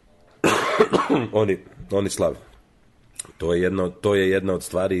oni slave. To je jedna od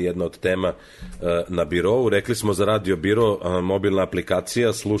stvari, jedna od tema na Birou. Rekli smo za Radio Biro, mobilna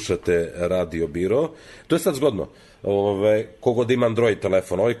aplikacija, slušate Radio Biro. To je sad zgodno. Kogod ima Android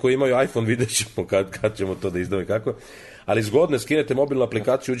telefon, ovi koji imaju iPhone, vidjet ćemo kad ćemo to da izdamo i kako. Ali zgodno, skinete mobilnu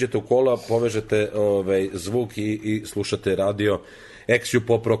aplikaciju, uđete u kola, povežete zvuk i slušate radio. XU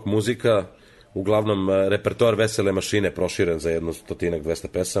pop rock muzika, uglavnom repertoar Vesele mašine proširen za 100-200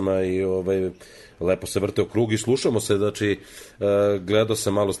 pesama i lepo se vrte u krug i slušamo se, znači gledao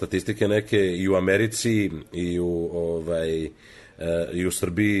sam malo statistike neke i u Americi i u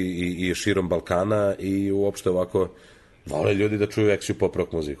Srbiji i širom Balkana i uopšte ovako vole ljudi da čuju XU pop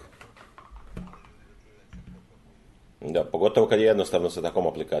rock muziku. Da, pogotovo kad je jednostavno sa takvom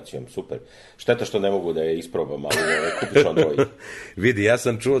aplikacijom, super. Šteta što ne mogu da je isprobam, ali kupiš Android. Vidi, ja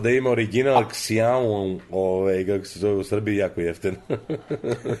sam čuo da ima original Xiaomi, kako se zove u Srbiji, jako jeftin.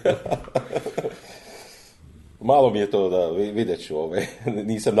 Malo mi je to da vidjet ću,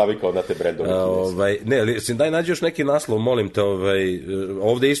 nisam navikao na te brendove. Ne, daj nađi još neki naslov, molim te,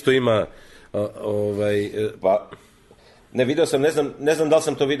 ovde isto ima Pa, ne, video sam, ne znam da li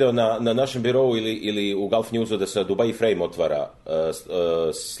sam to video na našem birovu ili u Gulf Newsu da se Dubai Frame otvara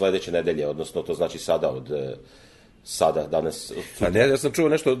sledeće nedelje, odnosno to znači sada, danas. Ja sam čuo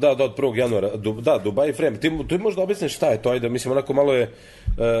nešto, od 1. januara, Dubai Frame, ti možda objasniš šta je to, ajde, mislim, onako malo je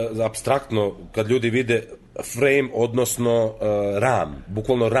apstraktno kad ljudi vide frame, odnosno RAM,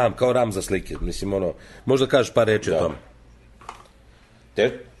 bukvalno RAM, kao RAM za slike, mislim, možda kažeš par reči o tome.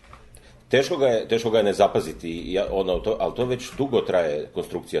 Teško ga je ne zapaziti, ali to već dugo traje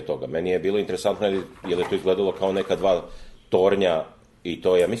konstrukcija toga. Meni je bilo interesantno jer je to izgledalo kao neka dva tornja i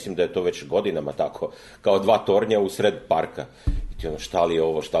to, ja mislim da je to već godinama tako, kao dva tornja u sred parka. I ti šta li je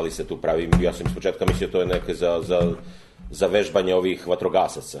ovo, šta li se tu pravi? Ja sam iz početka mislio to je neke za vežbanje ovih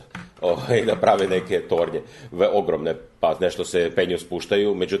vatrogasaca, da prave neke tornje ogromne, pa nešto se penju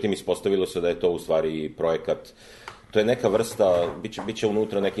spuštaju, međutim ispostavilo se da je to u stvari projekat. To je neka vrsta, bit će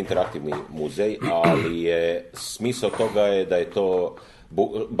unutra neki interaktivni muzej, ali smisao toga je da je to,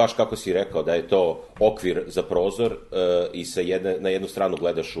 baš kako si rekao, da je to okvir za prozor i na jednu stranu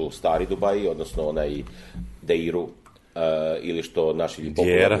gledaš u stari Dubai, odnosno onaj Deiru, ili što naši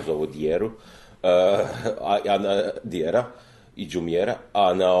popularno zovu Djeru, Djera i Džumjera,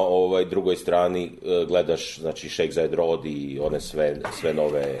 a na drugoj strani gledaš, znači, Sheikh Zayed Road i one sve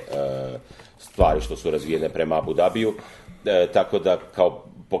nove stvari što su razvijene prema Abu Dhabiju, tako da kao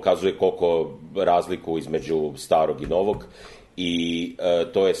pokazuje koliko razliku između starog i novog i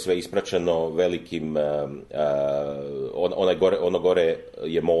to je sve ispraćeno velikim, ono gore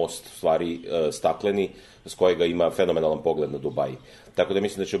je most, stvari stakleni, s kojega ima fenomenalan pogled na Dubai. Tako da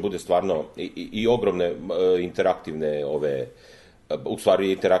mislim da će bude stvarno i ogromne interaktivne u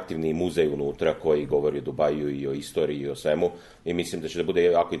stvari interaktivni muzej unutra koji govori o Dubaju i o istoriji i o svemu i mislim da će da bude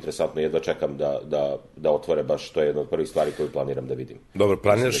jako interesantno, jedva čekam da otvore, baš to je jedna od prvih stvari koju planiram da vidim. Dobro,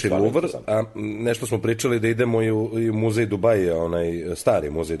 planiraš i Louvre, a nešto smo pričali da idemo i u muzej Dubaja, onaj stari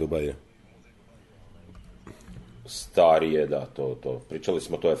muzej Dubaja. Stari je, da, to. Pričali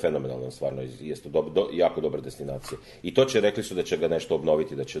smo, to je fenomenalno, stvarno, jeste jako dobra destinacija. I to rekli su da će ga nešto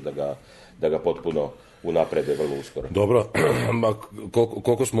obnoviti, da će da ga potpuno unaprede vrlo uskoro. Dobro,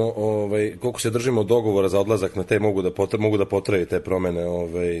 koliko se držimo dogovora za odlazak na te, mogu da potraje te promene,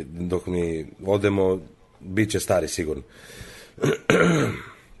 dok mi odemo, bit će stari sigurno.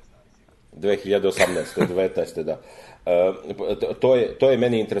 2018. 19. da. To je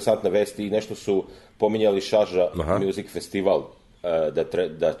meni interesantna vest i nešto su pominjali Sharjah Music Festival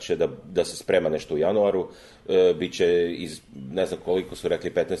da se sprema nešto u januaru, biće iz, ne znam koliko su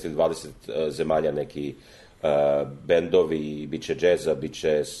rekli, 15 ili 20 zemalja neki bendovi, biće džeza,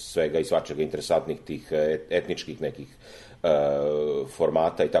 biće svega i svačega interesantnih tih etničkih nekih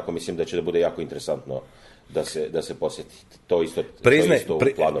formata i tako, mislim da će da bude jako interesantno da se posjeti. To isto u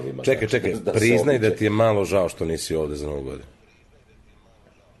planovima. Čekaj, priznaj da ti je malo žao što nisi ovde za Novu godinu.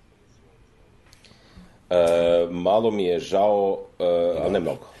 Malo mi je žao, ali ne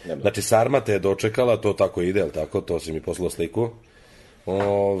mnogo. Znači, sarma te je dočekala, to tako ide, ali tako? To si mi poslao sliku.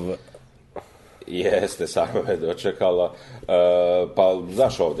 Jeste, sarma me dočekala. Pa,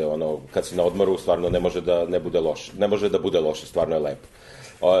 znaš ovde, kad si na odmoru, stvarno ne može da ne bude loše. Ne može da bude loše, stvarno je lepo.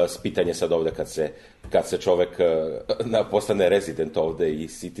 Pitanje sad ovde kad se čovek postane rezident ovde i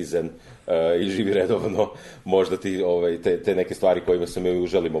citizen i živi redovno, možda ti te neke stvari kojima se mi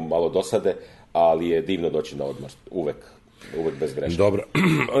užalimo malo dosade, ali je divno doći na odmor, uvek bez greške. Dobro.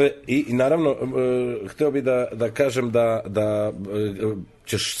 I naravno, hteo bi da kažem da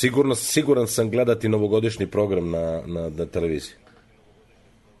ćeš siguran sam gledati novogodišnji program na televiziji.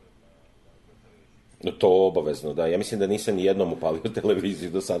 To obavezno, da. Ja mislim da nisam ni jednom upalio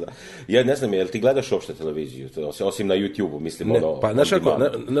televiziju do sada. Ja ne znam, jel ti gledaš uopšte televiziju? Osim na YouTube-u, mislim, pa,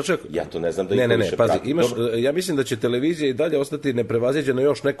 ja to ne znam da ne, pazi, ja mislim da će televizija i dalje ostati neprevaziđena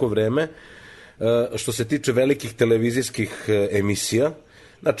još neko vreme, što se tiče velikih televizijskih emisija.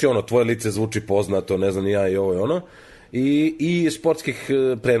 Znači, tvoje lice zvuči poznato, ne znam, ja i ovo i ono. I sportskih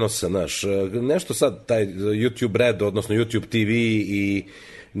prenosa, znaš. Nešto sad, taj YouTube Red, odnosno YouTube TV i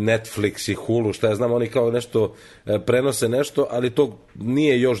Netflix i Hulu, šta ja znam, oni kao nešto prenose nešto, ali to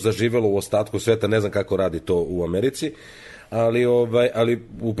nije još zaživelo u ostatku sveta, ne znam kako radi to u Americi, ali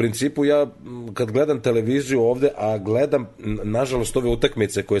u principu ja kad gledam televiziju ovde, a gledam nažalost ove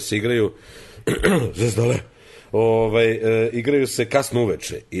utakmice koje se igraju Zvezdale, igraju se kasno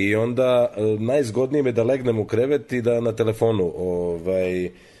uveče i onda najzgodnije mi da legnem u krevet i da na telefonu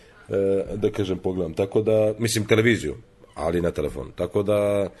da kažem pogledam, tako da mislim televiziju, ali na telefonu. Tako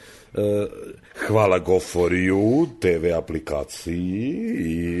da hvala GoForYou, TV aplikaciji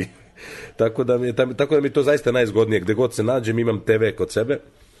i tako da mi to zaista najzgodnije. Gde god se nađem imam TV kod sebe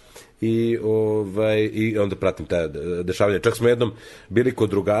i onda pratim te dešavanje. Čak smo jednom bili kod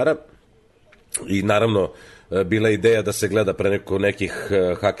drugara i naravno bila ideja da se gleda preko nekih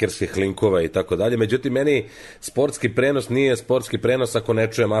hakerskih linkova i tako dalje. Međutim, meni sportski prenos nije sportski prenos ako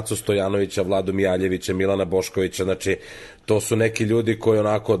ne čujem Acu Stojanovića, Vladu Mijaljevića, Milana Boškovića. Znači, to su neki ljudi koji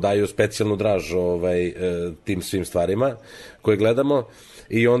onako daju specijalnu draž tim svim stvarima koje gledamo.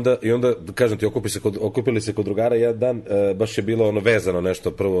 I onda kažem ti, okupili se kod drugara jedan dan, baš je bilo vezano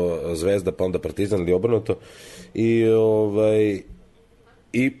nešto, prvo Zvezda, pa onda Partizan ili obrnuto.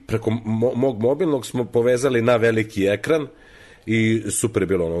 I preko mog mobilnog smo povezali na veliki ekran i super je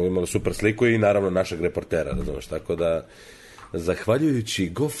bilo, imalo super sliku i naravno našeg reportera, razumeš, tako da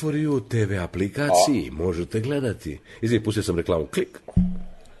zahvaljujući GoForYou TV aplikaciji možete gledati. Pustio sam reklamu, klik.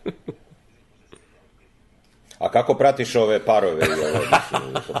 A kako pratiš ove parove?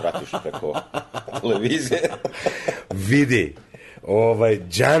 To pratiš preko televizije? Vidi,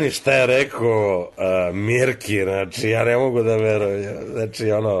 Đani šta je rekao Mirki, znači ja ne mogu da verujem, znači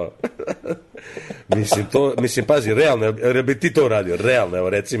mislim pazi, realno, jer bi ti to uradio, realno, evo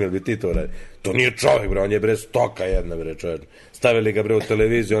recimo, jer bi ti to uradio, to nije čovjek, bre, on je bre stoka jedna, bre, čovjek, stavili ga bre u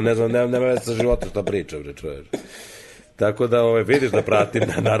televiziju, on ne znam, nema veze sa životom šta priča, bre, čovjek. Tako da vidiš da pratim,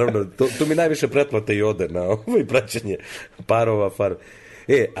 naravno, tu mi najviše pretplate i ode na praćenje parova,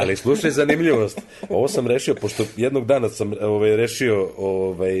 ali slušaj zanimljivost, ovo sam rešio, pošto jednog dana sam rešio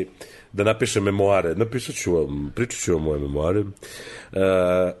da napišem memoare, pričat ću vam moje memoare,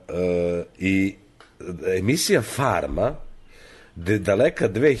 i emisija Farma, daleka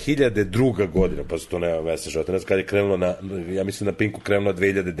 2002. godina, pa se to nema veze, ne znam kad je krenulo ja mislim na Pinku krenulo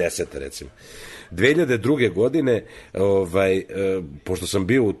 2010. recimo. 2002. godine, pošto sam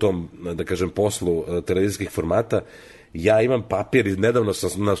bio u tom, da kažem, poslu televizijskih formata, ja imam papir i nedavno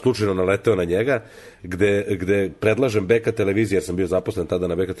sam slučajno naleteo na njega, gde predlažem BK televiziji, jer sam bio zaposlen tada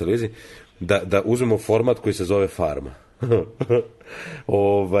na BK televiziji, da uzmemo format koji se zove Farma.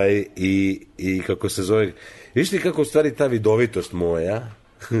 I kako se zove, viš ti kako u stvari ta vidovitost moja,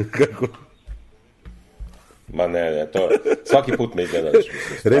 kako... Ma ne, to svaki put me izgledaš.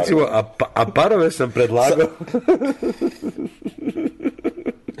 Recimo, a parove sam predlagao...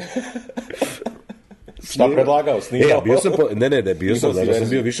 Šta predlagao, snimao? Bio sam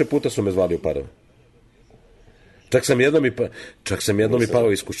bio, više puta su me zvali u parove. Čak sam jednom i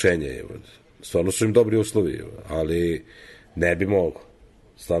palo iskušenje. Stvarno su im dobri uslovi, ali ne bi mogo.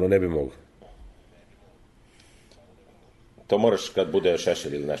 Stvarno ne bi mogo. To moraš kad bude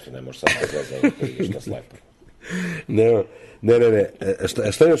Šešelj ili nešto, ne možeš sad pozvati da ideš na slepo. Ne.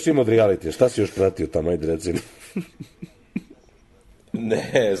 Šta još ima od reality? Šta si još pratio tamo, ajde recimo?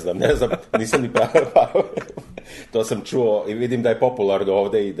 Ne znam, nisam ni pravo. To sam čuo i vidim da je popularno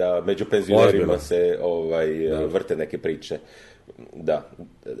ovde i da među penzionerima se vrte neke priče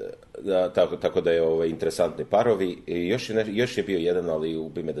tako da je interesantni parovi. I još je bio jedan, ali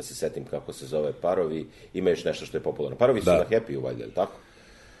ubi me da se setim kako se zove parovi. Ima još nešto što je popularno. Parovi su na Happy-u, valjda, ili tako?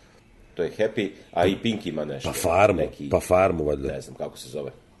 To je Happy, a i Pink ima nešto. Pa Farmu, valjda. Ne znam kako se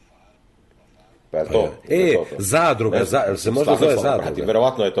zove. Pa je to? Zadruga, se možda zove Zadruga.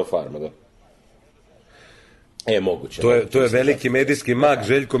 Verovatno je to Farma, da. Moguće. To je veliki medijski mag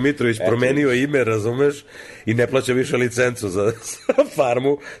Željko Mitrović promenio ime, razumeš, i ne plaća više licencu za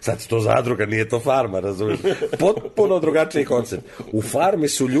Farmu. Sad to Zadruga, nije to Farma, razumeš. Potpuno drugačiji koncept. U Farmi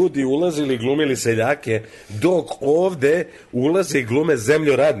su ljudi ulazili i glumili seljake, dok ovde ulaze i glume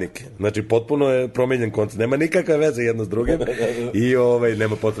zemljoradnike. Znači, potpuno je promenjen koncept. Nema nikakve veze jedno s drugim i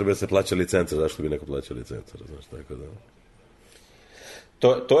nema potrebe da se plaća licenca. Zašto bi neko plaćao licencu, razumeš, tako da...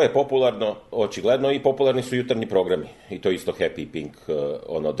 To je popularno, očigledno, i popularni su jutarnji programi. I to isto Happy i Pink,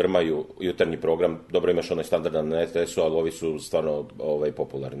 drmaju jutarnji program. Dobro, imaš onaj standardan na RTS-u, ali ovi su stvarno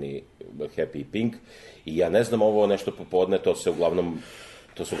popularni, Happy i Pink. I ja ne znam, ovo nešto popodne, to su uglavnom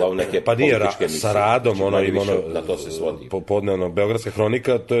neke političke emisije. Sa Radom, na to se svodi. Popodne, Beogradska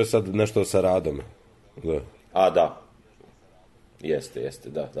hronika, to je sad nešto sa Radom. Da. A, da. Jeste,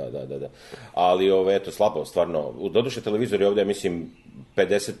 da. Ali, eto, slabo, stvarno. Doduše, televizori ovdje, mislim,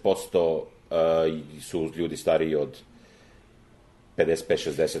 50% su ljudi stariji od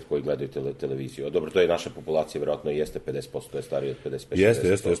 55-60 koji gledaju televiziju. Dobro, to je naša populacija, vjerojatno jeste 50% je stariji od 55-60.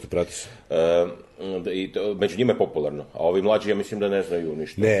 Jeste, prati se. Među njima je popularno, a ovi mlađi, ja mislim da ne znaju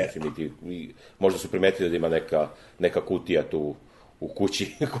ništa. Ne. Mislim, možda su primetili da ima neka kutija tu u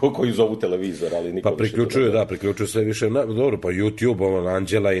kući koju zovu televizor, ali niko... Pa priključuju sve više. Dobro, pa YouTube,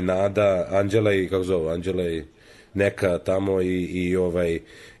 Anđela i Nada, Anđela i neka tamo i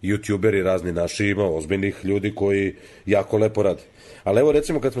youtuberi razni naši, ima ozbiljnih ljudi koji jako lepo rade. Ali evo,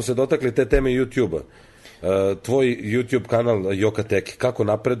 recimo, kad smo se dotakli te teme YouTube-a, tvoj YouTube kanal Joka Teki, kako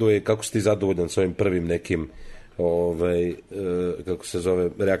napreduje i kako si ti zadovoljan s ovim prvim nekim kako se zove,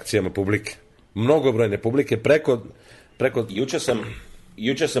 reakcijama publike? Mnogobrojne publike, preko...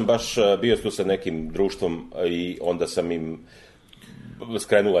 Jučer sam baš bio tu sa nekim društvom i onda sam im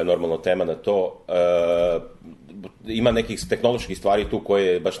skrenula je normalno tema na to. Ima nekih tehnoloških stvari tu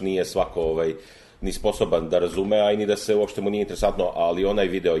koje baš nije svako ni sposoban da razume, a i ni da se uopšte mu nije interesantno, ali onaj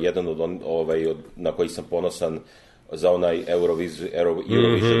video, jedan od na koji sam ponosan za onaj Eurovision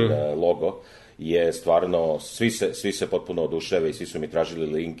logo, je stvarno, svi se potpuno oduševe i svi su mi tražili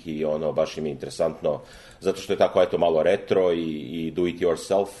link i baš im je interesantno, zato što je tako, eto, malo retro i do it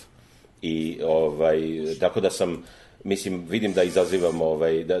yourself i tako da sam, mislim, vidim da izazivam,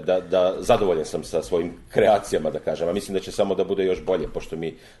 da zadovoljan sam sa svojim kreacijama, da kažem, a mislim da će samo da bude još bolje, pošto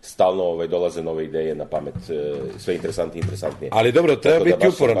mi stalno dolaze nove ideje na pamet, sve interesantnije. Ali dobro, treba biti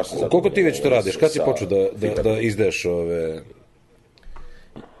uporan. Koliko ti već to radiš? Kad si počeo da izdeš ove...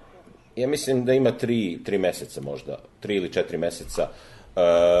 Ja mislim da ima 3 meseca možda, 3 ili 4 meseca.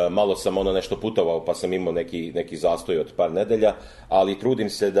 Malo sam nešto putovao, pa sam imao neki zastoj od par nedelja, ali trudim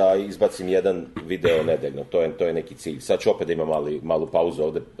se da izbacim jedan video nedeljno, to je neki cilj. Sad ću opet da imam malu pauzu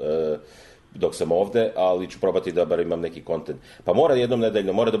ovde dok sam ovde, ali ću probati da bar imam neki kontent. Pa mora jednom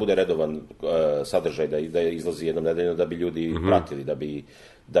nedeljno, mora da bude redovan sadržaj, da izlazi jednom nedeljno, da bi ljudi pratili,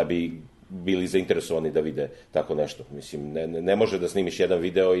 da bi bili zainteresovani da vide tako nešto. Mislim, ne može da snimiš jedan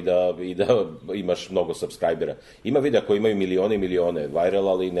video i da imaš mnogo subscribera. Ima videa koji imaju milione i milione viral,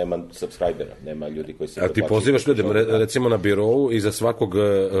 ali nema subscribera, nema ljudi koji se... A ti pozivaš ljude, recimo na birovu, i za svakog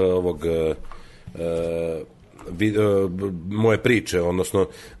moje priče, odnosno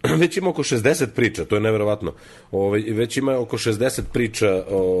već ima oko 60 priča, to je neverovatno. Već ima oko 60 priča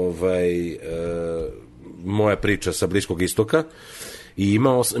moja priča sa Bliskog istoka. I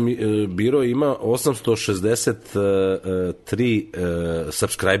biro ima 863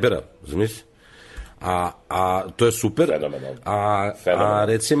 subscribera, zamisli? A to je super. A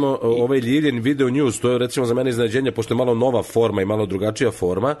recimo ovaj Ljiljen Video News, to je recimo za mene iznenađenje, pošto je malo nova forma i malo drugačija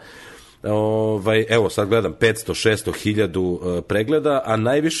forma. Evo sad gledam 500-600 pregleda, a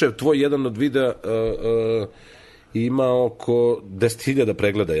najviše tvoj jedan od videa ima oko 10.000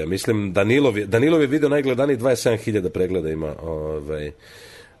 pregleda, ja mislim. Danilov je video najgledaniji, 27.000 pregleda ima.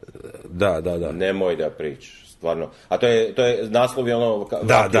 Da. Nemoj da pričaš, stvarno. A to je naslov je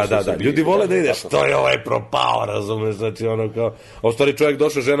Da. Ljudi vole da ideš, to je propao, razumeš, znači kao... A u stvari čovjek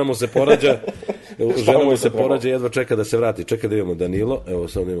došao, žena mu se porađa, jedva čeka da se vrati. Čekaj da imamo Danilo, evo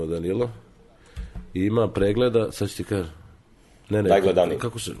sad imamo Danilo. Ima pregleda, sad ću ti kažem. Najgledaniji.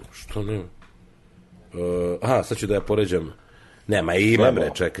 Kako se, što nema? Sad ću da ja poređam. Nema,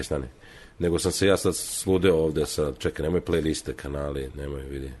 čekaj, stani. Nego sam se ja sad sludeo ovde sad, čekaj, nemoj playliste, kanali, nemoj,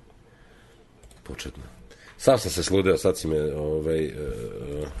 vidi. Početno. Sam sam se sludeo, sad si me...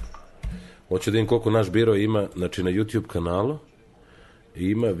 hoću da vidim koliko naš biro ima, znači na YouTube kanalu,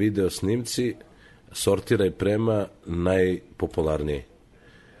 ima video snimci, sortiraj prema najpopularniji.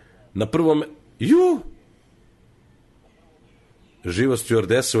 Na prvom... Život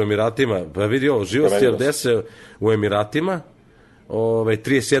stjuardese u Emiratima, pa vidi ovo, život stjuardese u Emiratima,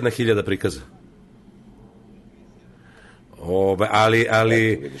 31.000 prikaza. Ali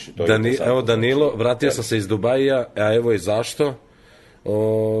evo Danilo, vratio sam se iz Dubaja, a evo i zašto,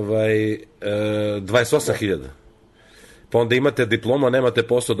 28.000. Pa onda imate diplomu, a nemate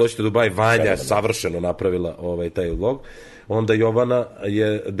posao, dođete u Dubaj, Vanja savršeno napravila taj vlog, onda Jovana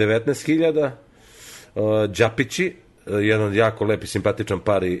je 19.000, Đapići, jedan jako lep i simpatičan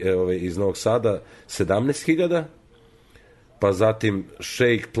par iz Novog Sada, 17.000, pa zatim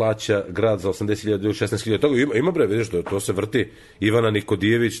Šejk plaća grad za 80.000, 16.000, toga ima bre, vidiš, to se vrti. Ivana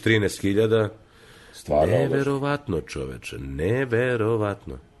Nikodijević, 13.000, stvarno, neverovatno čoveče,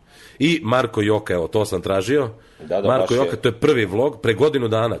 neverovatno. I Marko Joka, evo, to sam tražio, Marko Joka, to je prvi vlog, pre godinu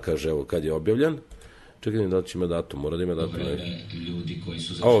dana, kaže, evo, kad je objavljen, čekaj da će ima datum, mora da ima datum.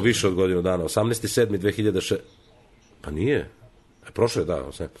 Ovo, više od godinu dana, 18.7.2006. Pa nije. Prošlo je, da.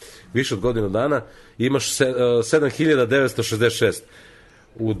 Više od godinu dana imaš 7.966.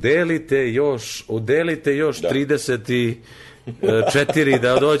 Udelite još 34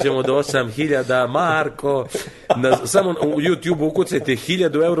 da dođemo do 8.000. Marko, samo u YouTube ukucajte 1.000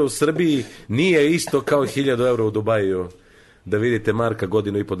 € u Srbiji nije isto kao 1.000 € u Dubaju. Da vidite Marka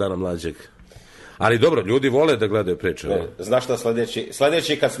godinu i po dana mlađeg. Ali dobro, ljudi vole da gledaju priče. Znaš šta,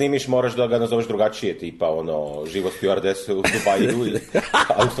 sledeći kad snimiš moraš da ga nazoveš drugačije, tipa život stjuardese u Dubaju,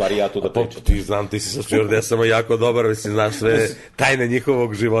 a u stvari ja tu da pričam. Ti si sa stjuardesama jako dobar, mislim, znaš sve tajne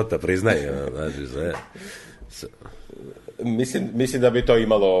njihovog života, priznaj. Znači, sve. Mislim da bi to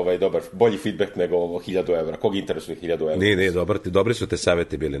imalo dobar, bolji feedback nego ovo 1.000 €. Kog interesuje 1.000 €? Nije, dobri su te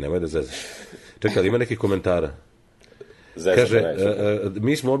savjeti bili, nemoj da zezaš. Čekaj, ima nekih komentara? Kaže,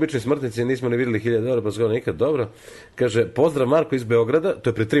 mi smo obični smrtnici, nismo ne vidjeli 1.000 € pa skoro nikad, dobro. Kaže, pozdrav Marko iz Beograda, to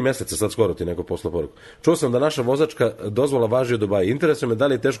je pre 3 meseca, sad skoro ti neko poslao poruku. Čuo sam da naša vozačka dozvola važi u Dubaju. Interesuje me da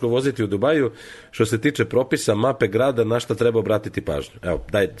li je teško voziti u Dubaju što se tiče propisa, mape grada, na šta treba obratiti pažnju. Evo,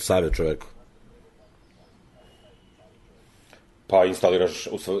 daj savjet čoveku. Pa instaliraš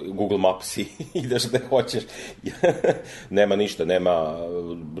Google Maps i ideš gde hoćeš. Nema ništa, ne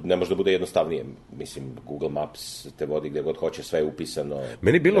može da bude jednostavnije. Mislim, Google Maps te vodi gde god hoće, sve je upisano.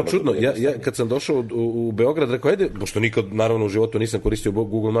 Meni je bilo čudno, ja kad sam došao u Beograd, rekao, ajde, pošto nikad, naravno, u životu nisam koristio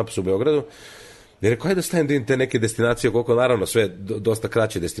Google Maps u Beogradu, I rekao, ajde stavim te neke destinacije, koliko naravno sve dosta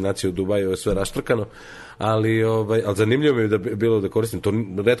kraće destinacije u Dubaju, je sve raštrkano, ali zanimljivo mi je da bilo da koristim, to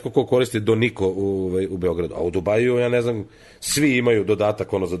retko ko koristi do niko u Beogradu, a u Dubaju, ja ne znam, svi imaju dodatak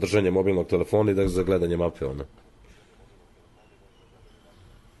za držanje mobilnog telefona i za gledanje mape,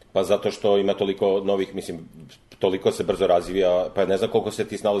 Pa zato što ima toliko novih, mislim, toliko se brzo razvija, pa ne znam koliko se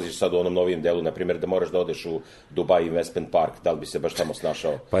ti snalaziš sad u onom novijem delu, na primjer da moraš da odeš u Dubai Investment Park, da li bi se baš tamo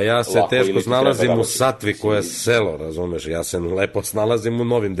snašao? Pa ja se teško snalazim u Satvi koja je selo, razumeš, ja se lepo snalazim u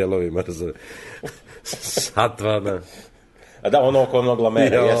novim delovima, Satva, da. A da, ono oko onog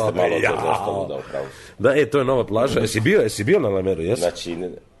Lamera, jeste malo to zaostalo, da, upravo. Da, to je nova plaža, jesi bio na Lameru, jesi? Znači,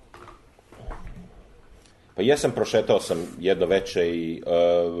 pa jesam, prošetao sam jedno veče i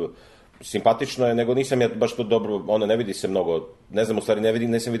simpatično je, nego nisam ja baš to dobro, ne vidi se mnogo, ne znam, u stvari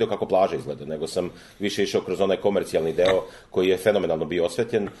nisam vidio kako plaža izgleda, nego sam više išao kroz onaj komercijalni deo koji je fenomenalno bio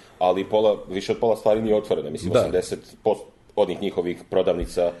osvetljen, ali više od pola stvari nije otvoreno, mislim, 80% od njihovih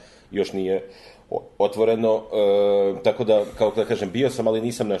prodavnica još nije otvoreno, tako da, kao da kažem, bio sam, ali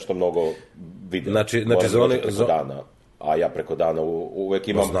nisam nešto mnogo vidio. Znači preko dana, a ja preko dana uvek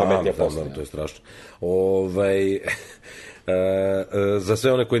imam pametnije posle. To je strašno. Za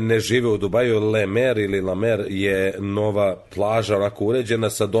sve one koji ne žive u Dubaju, Lamer ili Lamer je nova plaža, onako uređena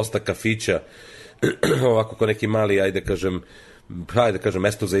sa dosta kafića, ovako ko neki mali, ajde kažem,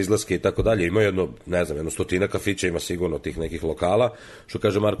 mesto za izlaske i tako dalje. Ima jedno 100 kafića, ima sigurno tih nekih lokala, što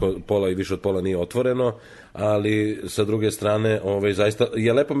kaže Marko, pola i više od pola nije otvoreno, ali sa druge strane zaista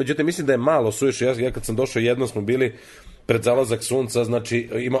je lepo, međutim mislim da je malo suviše. Ja kad sam došao, jednom smo bili pred zalazak sunca, znači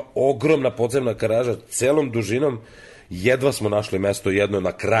ima ogromna podzemna garaža celom dužinom, jedva smo našli mesto jedno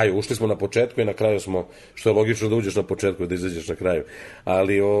na kraju, ušli smo na početku i na kraju smo, što je logično da uđeš na početku i da izađeš na kraju,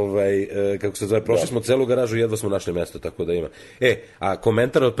 ali kako se zove, prošli smo celu garažu i jedva smo našli mesto, tako da ima. A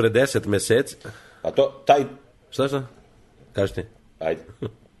komentar od pre 10 meseci... A to, taj... Šta? Kaži ti. Ajde.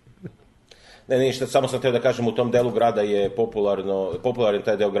 Ne, ništa, samo sam htio da kažem, u tom delu grada je popularan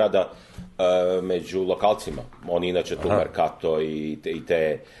taj deo grada među lokalcima. Oni inače tu Mercato i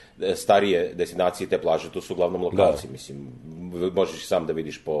te starije destinacije, te plaže, to su uglavnom lokalci, mislim, možeš i sam da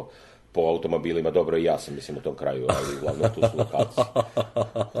vidiš po automobilima, dobro i ja sam, mislim, u tom kraju, ali uglavnom tu su lokalci.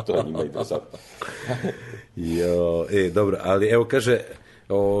 To je njima interesantno. Dobro, ali evo kaže,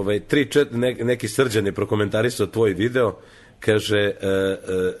 neki Srđan je prokomentarisao tvoj video, kaže,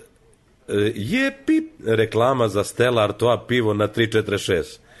 je reklama za Stella Artois pivo na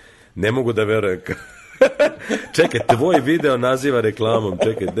 346. Ne mogu da verujem. Čekaj, tvoj video naziva reklamom.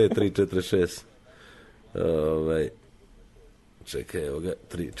 Čekaj, gde je 346? Čekaj, evo ga,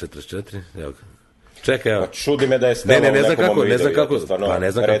 344. Evo ga. Čekaj, evo. Pa čudi me da je Stella ne znam kako. Pa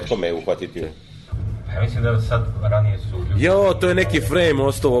ne znam kako. Retko me uhvatiti. Ja mislim da sad ranije su... to je neki frame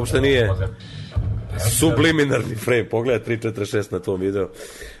ostao, uopšte nije... Subliminarni frame, pogledaj 346 na tom videu.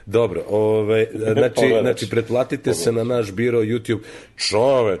 Dobro, znači pretplatite se na naš biro YouTube.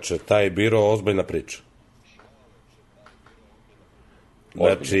 Čoveče, taj biro, ozbiljna priča.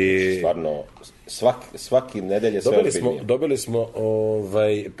 Znači, stvarno, svaki nedelje sve ozbiljnije. Dobili smo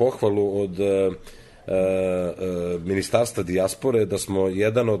pohvalu od Ministarstva dijaspore da smo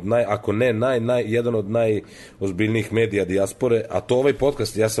jedan od ako ne jedan od najozbiljnijih medija dijaspore, a to ovaj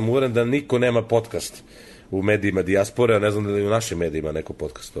podcast, ja sam uveren da niko nema podcast u medijima dijaspore, a ne znam da li u našim medijima neko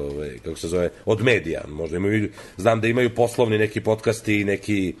podcast, kako se zove, od medija, možda imaju, znam da imaju poslovni neki podcasti i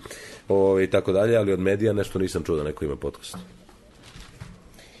neki i tako dalje, ali od medija nešto nisam čuo da neko ima podcast.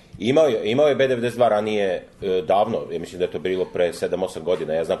 Imao je B92 ranije davno, ja mislim da je to bilo pre 7-8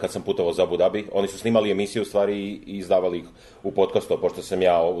 godina, ja znam kad sam putovao za Abu Dhabi, oni su snimali emisije u stvari i izdavali ih u podcastu, pošto sam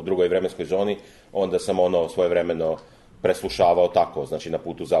ja u drugoj vremenskoj zoni, onda sam svojevremeno preslušavao tako, znači na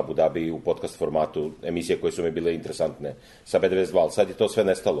putu za Abu Dhabi u podcast formatu emisije koje su mi bile interesantne sa B92, ali sad je to sve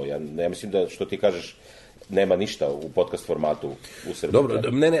nestalo, ja mislim da što ti kažeš nema ništa u podcast formatu u Srbiji. Dobro,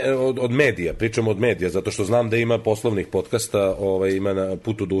 od medija, pričamo od medija, zato što znam da ima poslovnih podcasta, ima na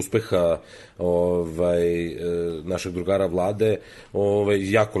Putu do uspeha našeg drugara Vlade,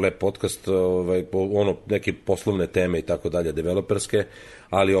 jako lep podcast, neke poslovne teme i tako dalje, developerske,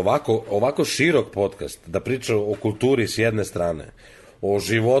 ali ovako širok podcast, da priča o kulturi s jedne strane, o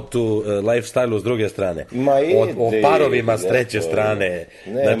životu, lifestyle-u s druge strane, o parovima s treće strane.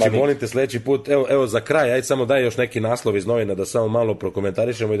 Znači, molim te sledeći put, evo za kraj, ajde samo daj još neki naslov iz novina da samo malo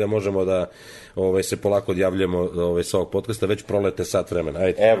prokomentarišemo i da možemo da se polako odjavljamo sa ovog podcasta, već prolete sat vremena.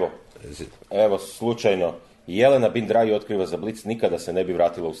 Ajde. Evo, slučajno, Jelena Bindraji otkriva za Blic, nikada se ne bi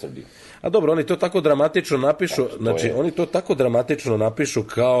vratila u Srbiju. A dobro, oni to tako dramatično napišu, oni to tako dramatično napišu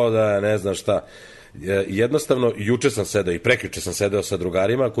kao da ne znam šta. Jednostavno, juče sam sedeo i prekjuče sam sedeo sa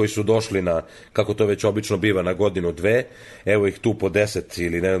drugarima koji su došli na, kako to već obično biva, na godinu, dve, evo ih tu po 10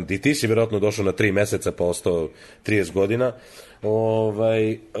 ili ne znam, i ti si vjerojatno došao na 3 meseca pa ostao 30 godina.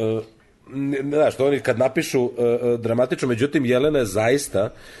 Znaš, to oni kad napišu dramatično, međutim, Jelena je zaista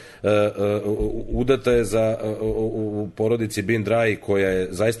udata je u porodici Bindraji koja je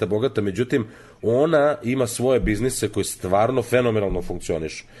zaista bogata, međutim, ona ima svoje biznise koji stvarno fenomenalno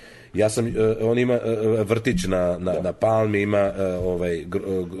funkcionišu. On ima vrtić na Palmi, ima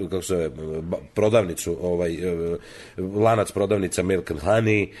kako se zove, prodavnicu, lanac prodavnica Milk and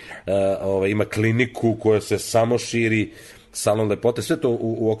Honey, ima kliniku koja se samo širi, salon lepote, sve to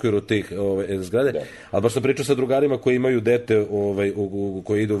u okviru tih zgrade. Ali baš sam pričao sa drugarima koji imaju dete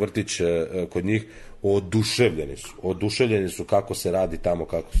koji idu u vrtić kod njih, oduševljeni su kako se radi tamo,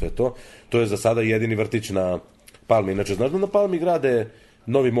 kako sve to. To je za sada jedini vrtić na Palmi. Inače, znaš da na Palmi grade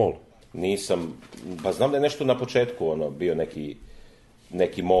novi mol? Nisam, pa znam da je nešto na početku bio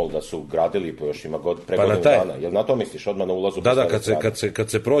neki mol da su gradili, pa još ima pre godinu dana. Jel na to misliš, odmah na ulazu? Da, kad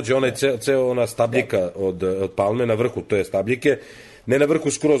se prođe ona stabljika od Palme na vrhu te stabljike, ne na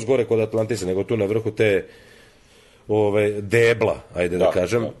vrhu skroz gore kod Atlantisa, nego tu na vrhu te debla, ajde da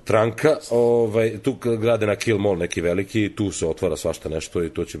kažem, tranka, tu grade na Kill Mall neki veliki, tu se otvara svašta nešto i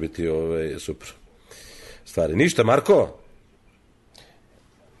to će biti super stvari. Ništa, Marko?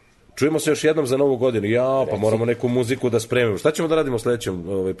 Čujemo se još jednom za novu godinu. Pa moramo neku muziku da spremimo. Šta ćemo da radimo u sledećem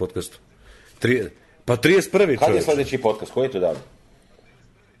podcastu? Pa 31. čovječ. Kad je sledeći podcast? Koji je to dan?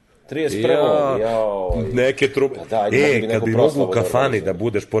 31. Neke trube. Kad bi mogu u kafani da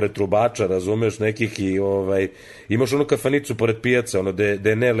budeš pored trubača, razumeš, nekih i imaš onu kafanicu pored pijaca, gde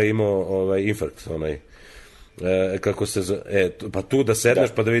je Nele imao infarkt, kako se pa tu da sedneš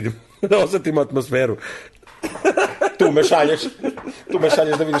pa da vidim, da osetimo atmosferu. Tu mešalješ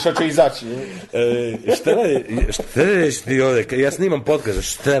da vidiš što će izaći. Šta radiš ti ovde? Ja snimam podcast.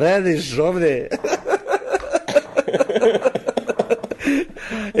 Šta radiš ovde?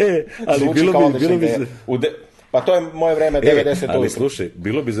 Ali bilo bi... Pa to je moje vreme, 90. Ali slušaj,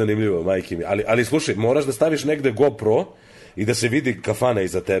 bilo bi zanimljivo, majke mi. Ali slušaj, moraš da staviš negde GoPro i da se vidi kafana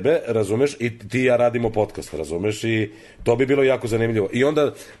iza tebe, razumeš, i ti i ja radimo podcast, razumeš, i to bi bilo jako zanimljivo. I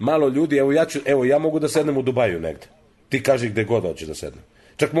onda malo ljudi, evo ja mogu da sednem u Dubaju negde. Ti kaži gde god hoćeš da sednem.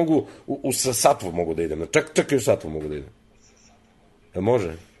 Čak mogu, u Satvu mogu da idem. Čak i u Satvu mogu da idem.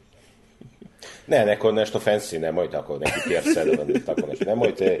 Može? Ne, neko nešto fancy, nemoj tako, neki PR7, tako nešto.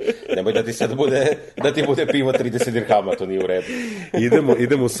 Nemoj da ti sad bude pivo 30 dirhama, to nije u redu.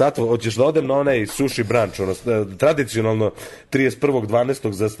 Idemo u Satvu, hoćeš da odem na onaj sushi brunch, tradicionalno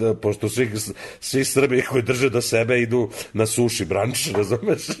 31.12. pošto svi Srbi koji drže do sebe idu na sushi brunch,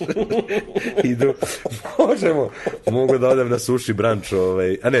 razumeš? Mogu da odem na sushi brunch,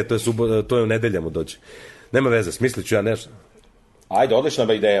 a ne, to je u nedeljama dođe. Nema veze, smislit ću ja nešto. Ajde,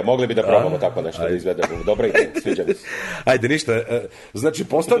 odlična ideja, mogli bi da probamo tako nešto da izvedemo. Dobra ideja, sviđa mi se. Ajde, ništa. Znači,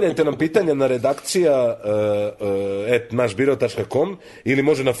 postavljajte nam pitanja na redakcija @našbiro.com ili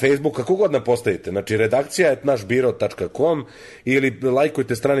može na Facebook, kako god nam postavite. Znači, redakcija @našbiro.com ili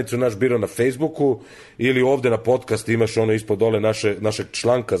lajkujte stranicu Naš Biro na Facebooku ili ovde na podcast imaš ono ispod dole našeg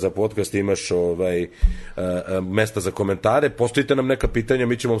članka za podcast, imaš mesta za komentare. Postavite nam neka pitanja,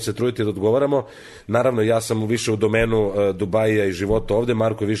 mi ćemo se truditi da odgovaramo. Naravno, ja sam više u domenu Dubaja i života ovde,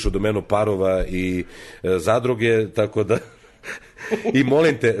 Marko je više u domenu parova i zadruge, tako da i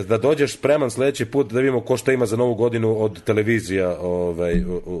molim te da dođeš spreman sledeći put da vidimo ko šta ima za novu godinu od televizija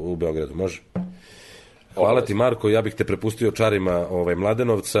u Beogradu, može? Hvala ti, Marko, ja bih te prepustio čarima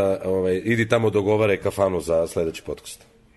Mladenovca, idi tamo dogovaraj kafanu za sledeći podcast.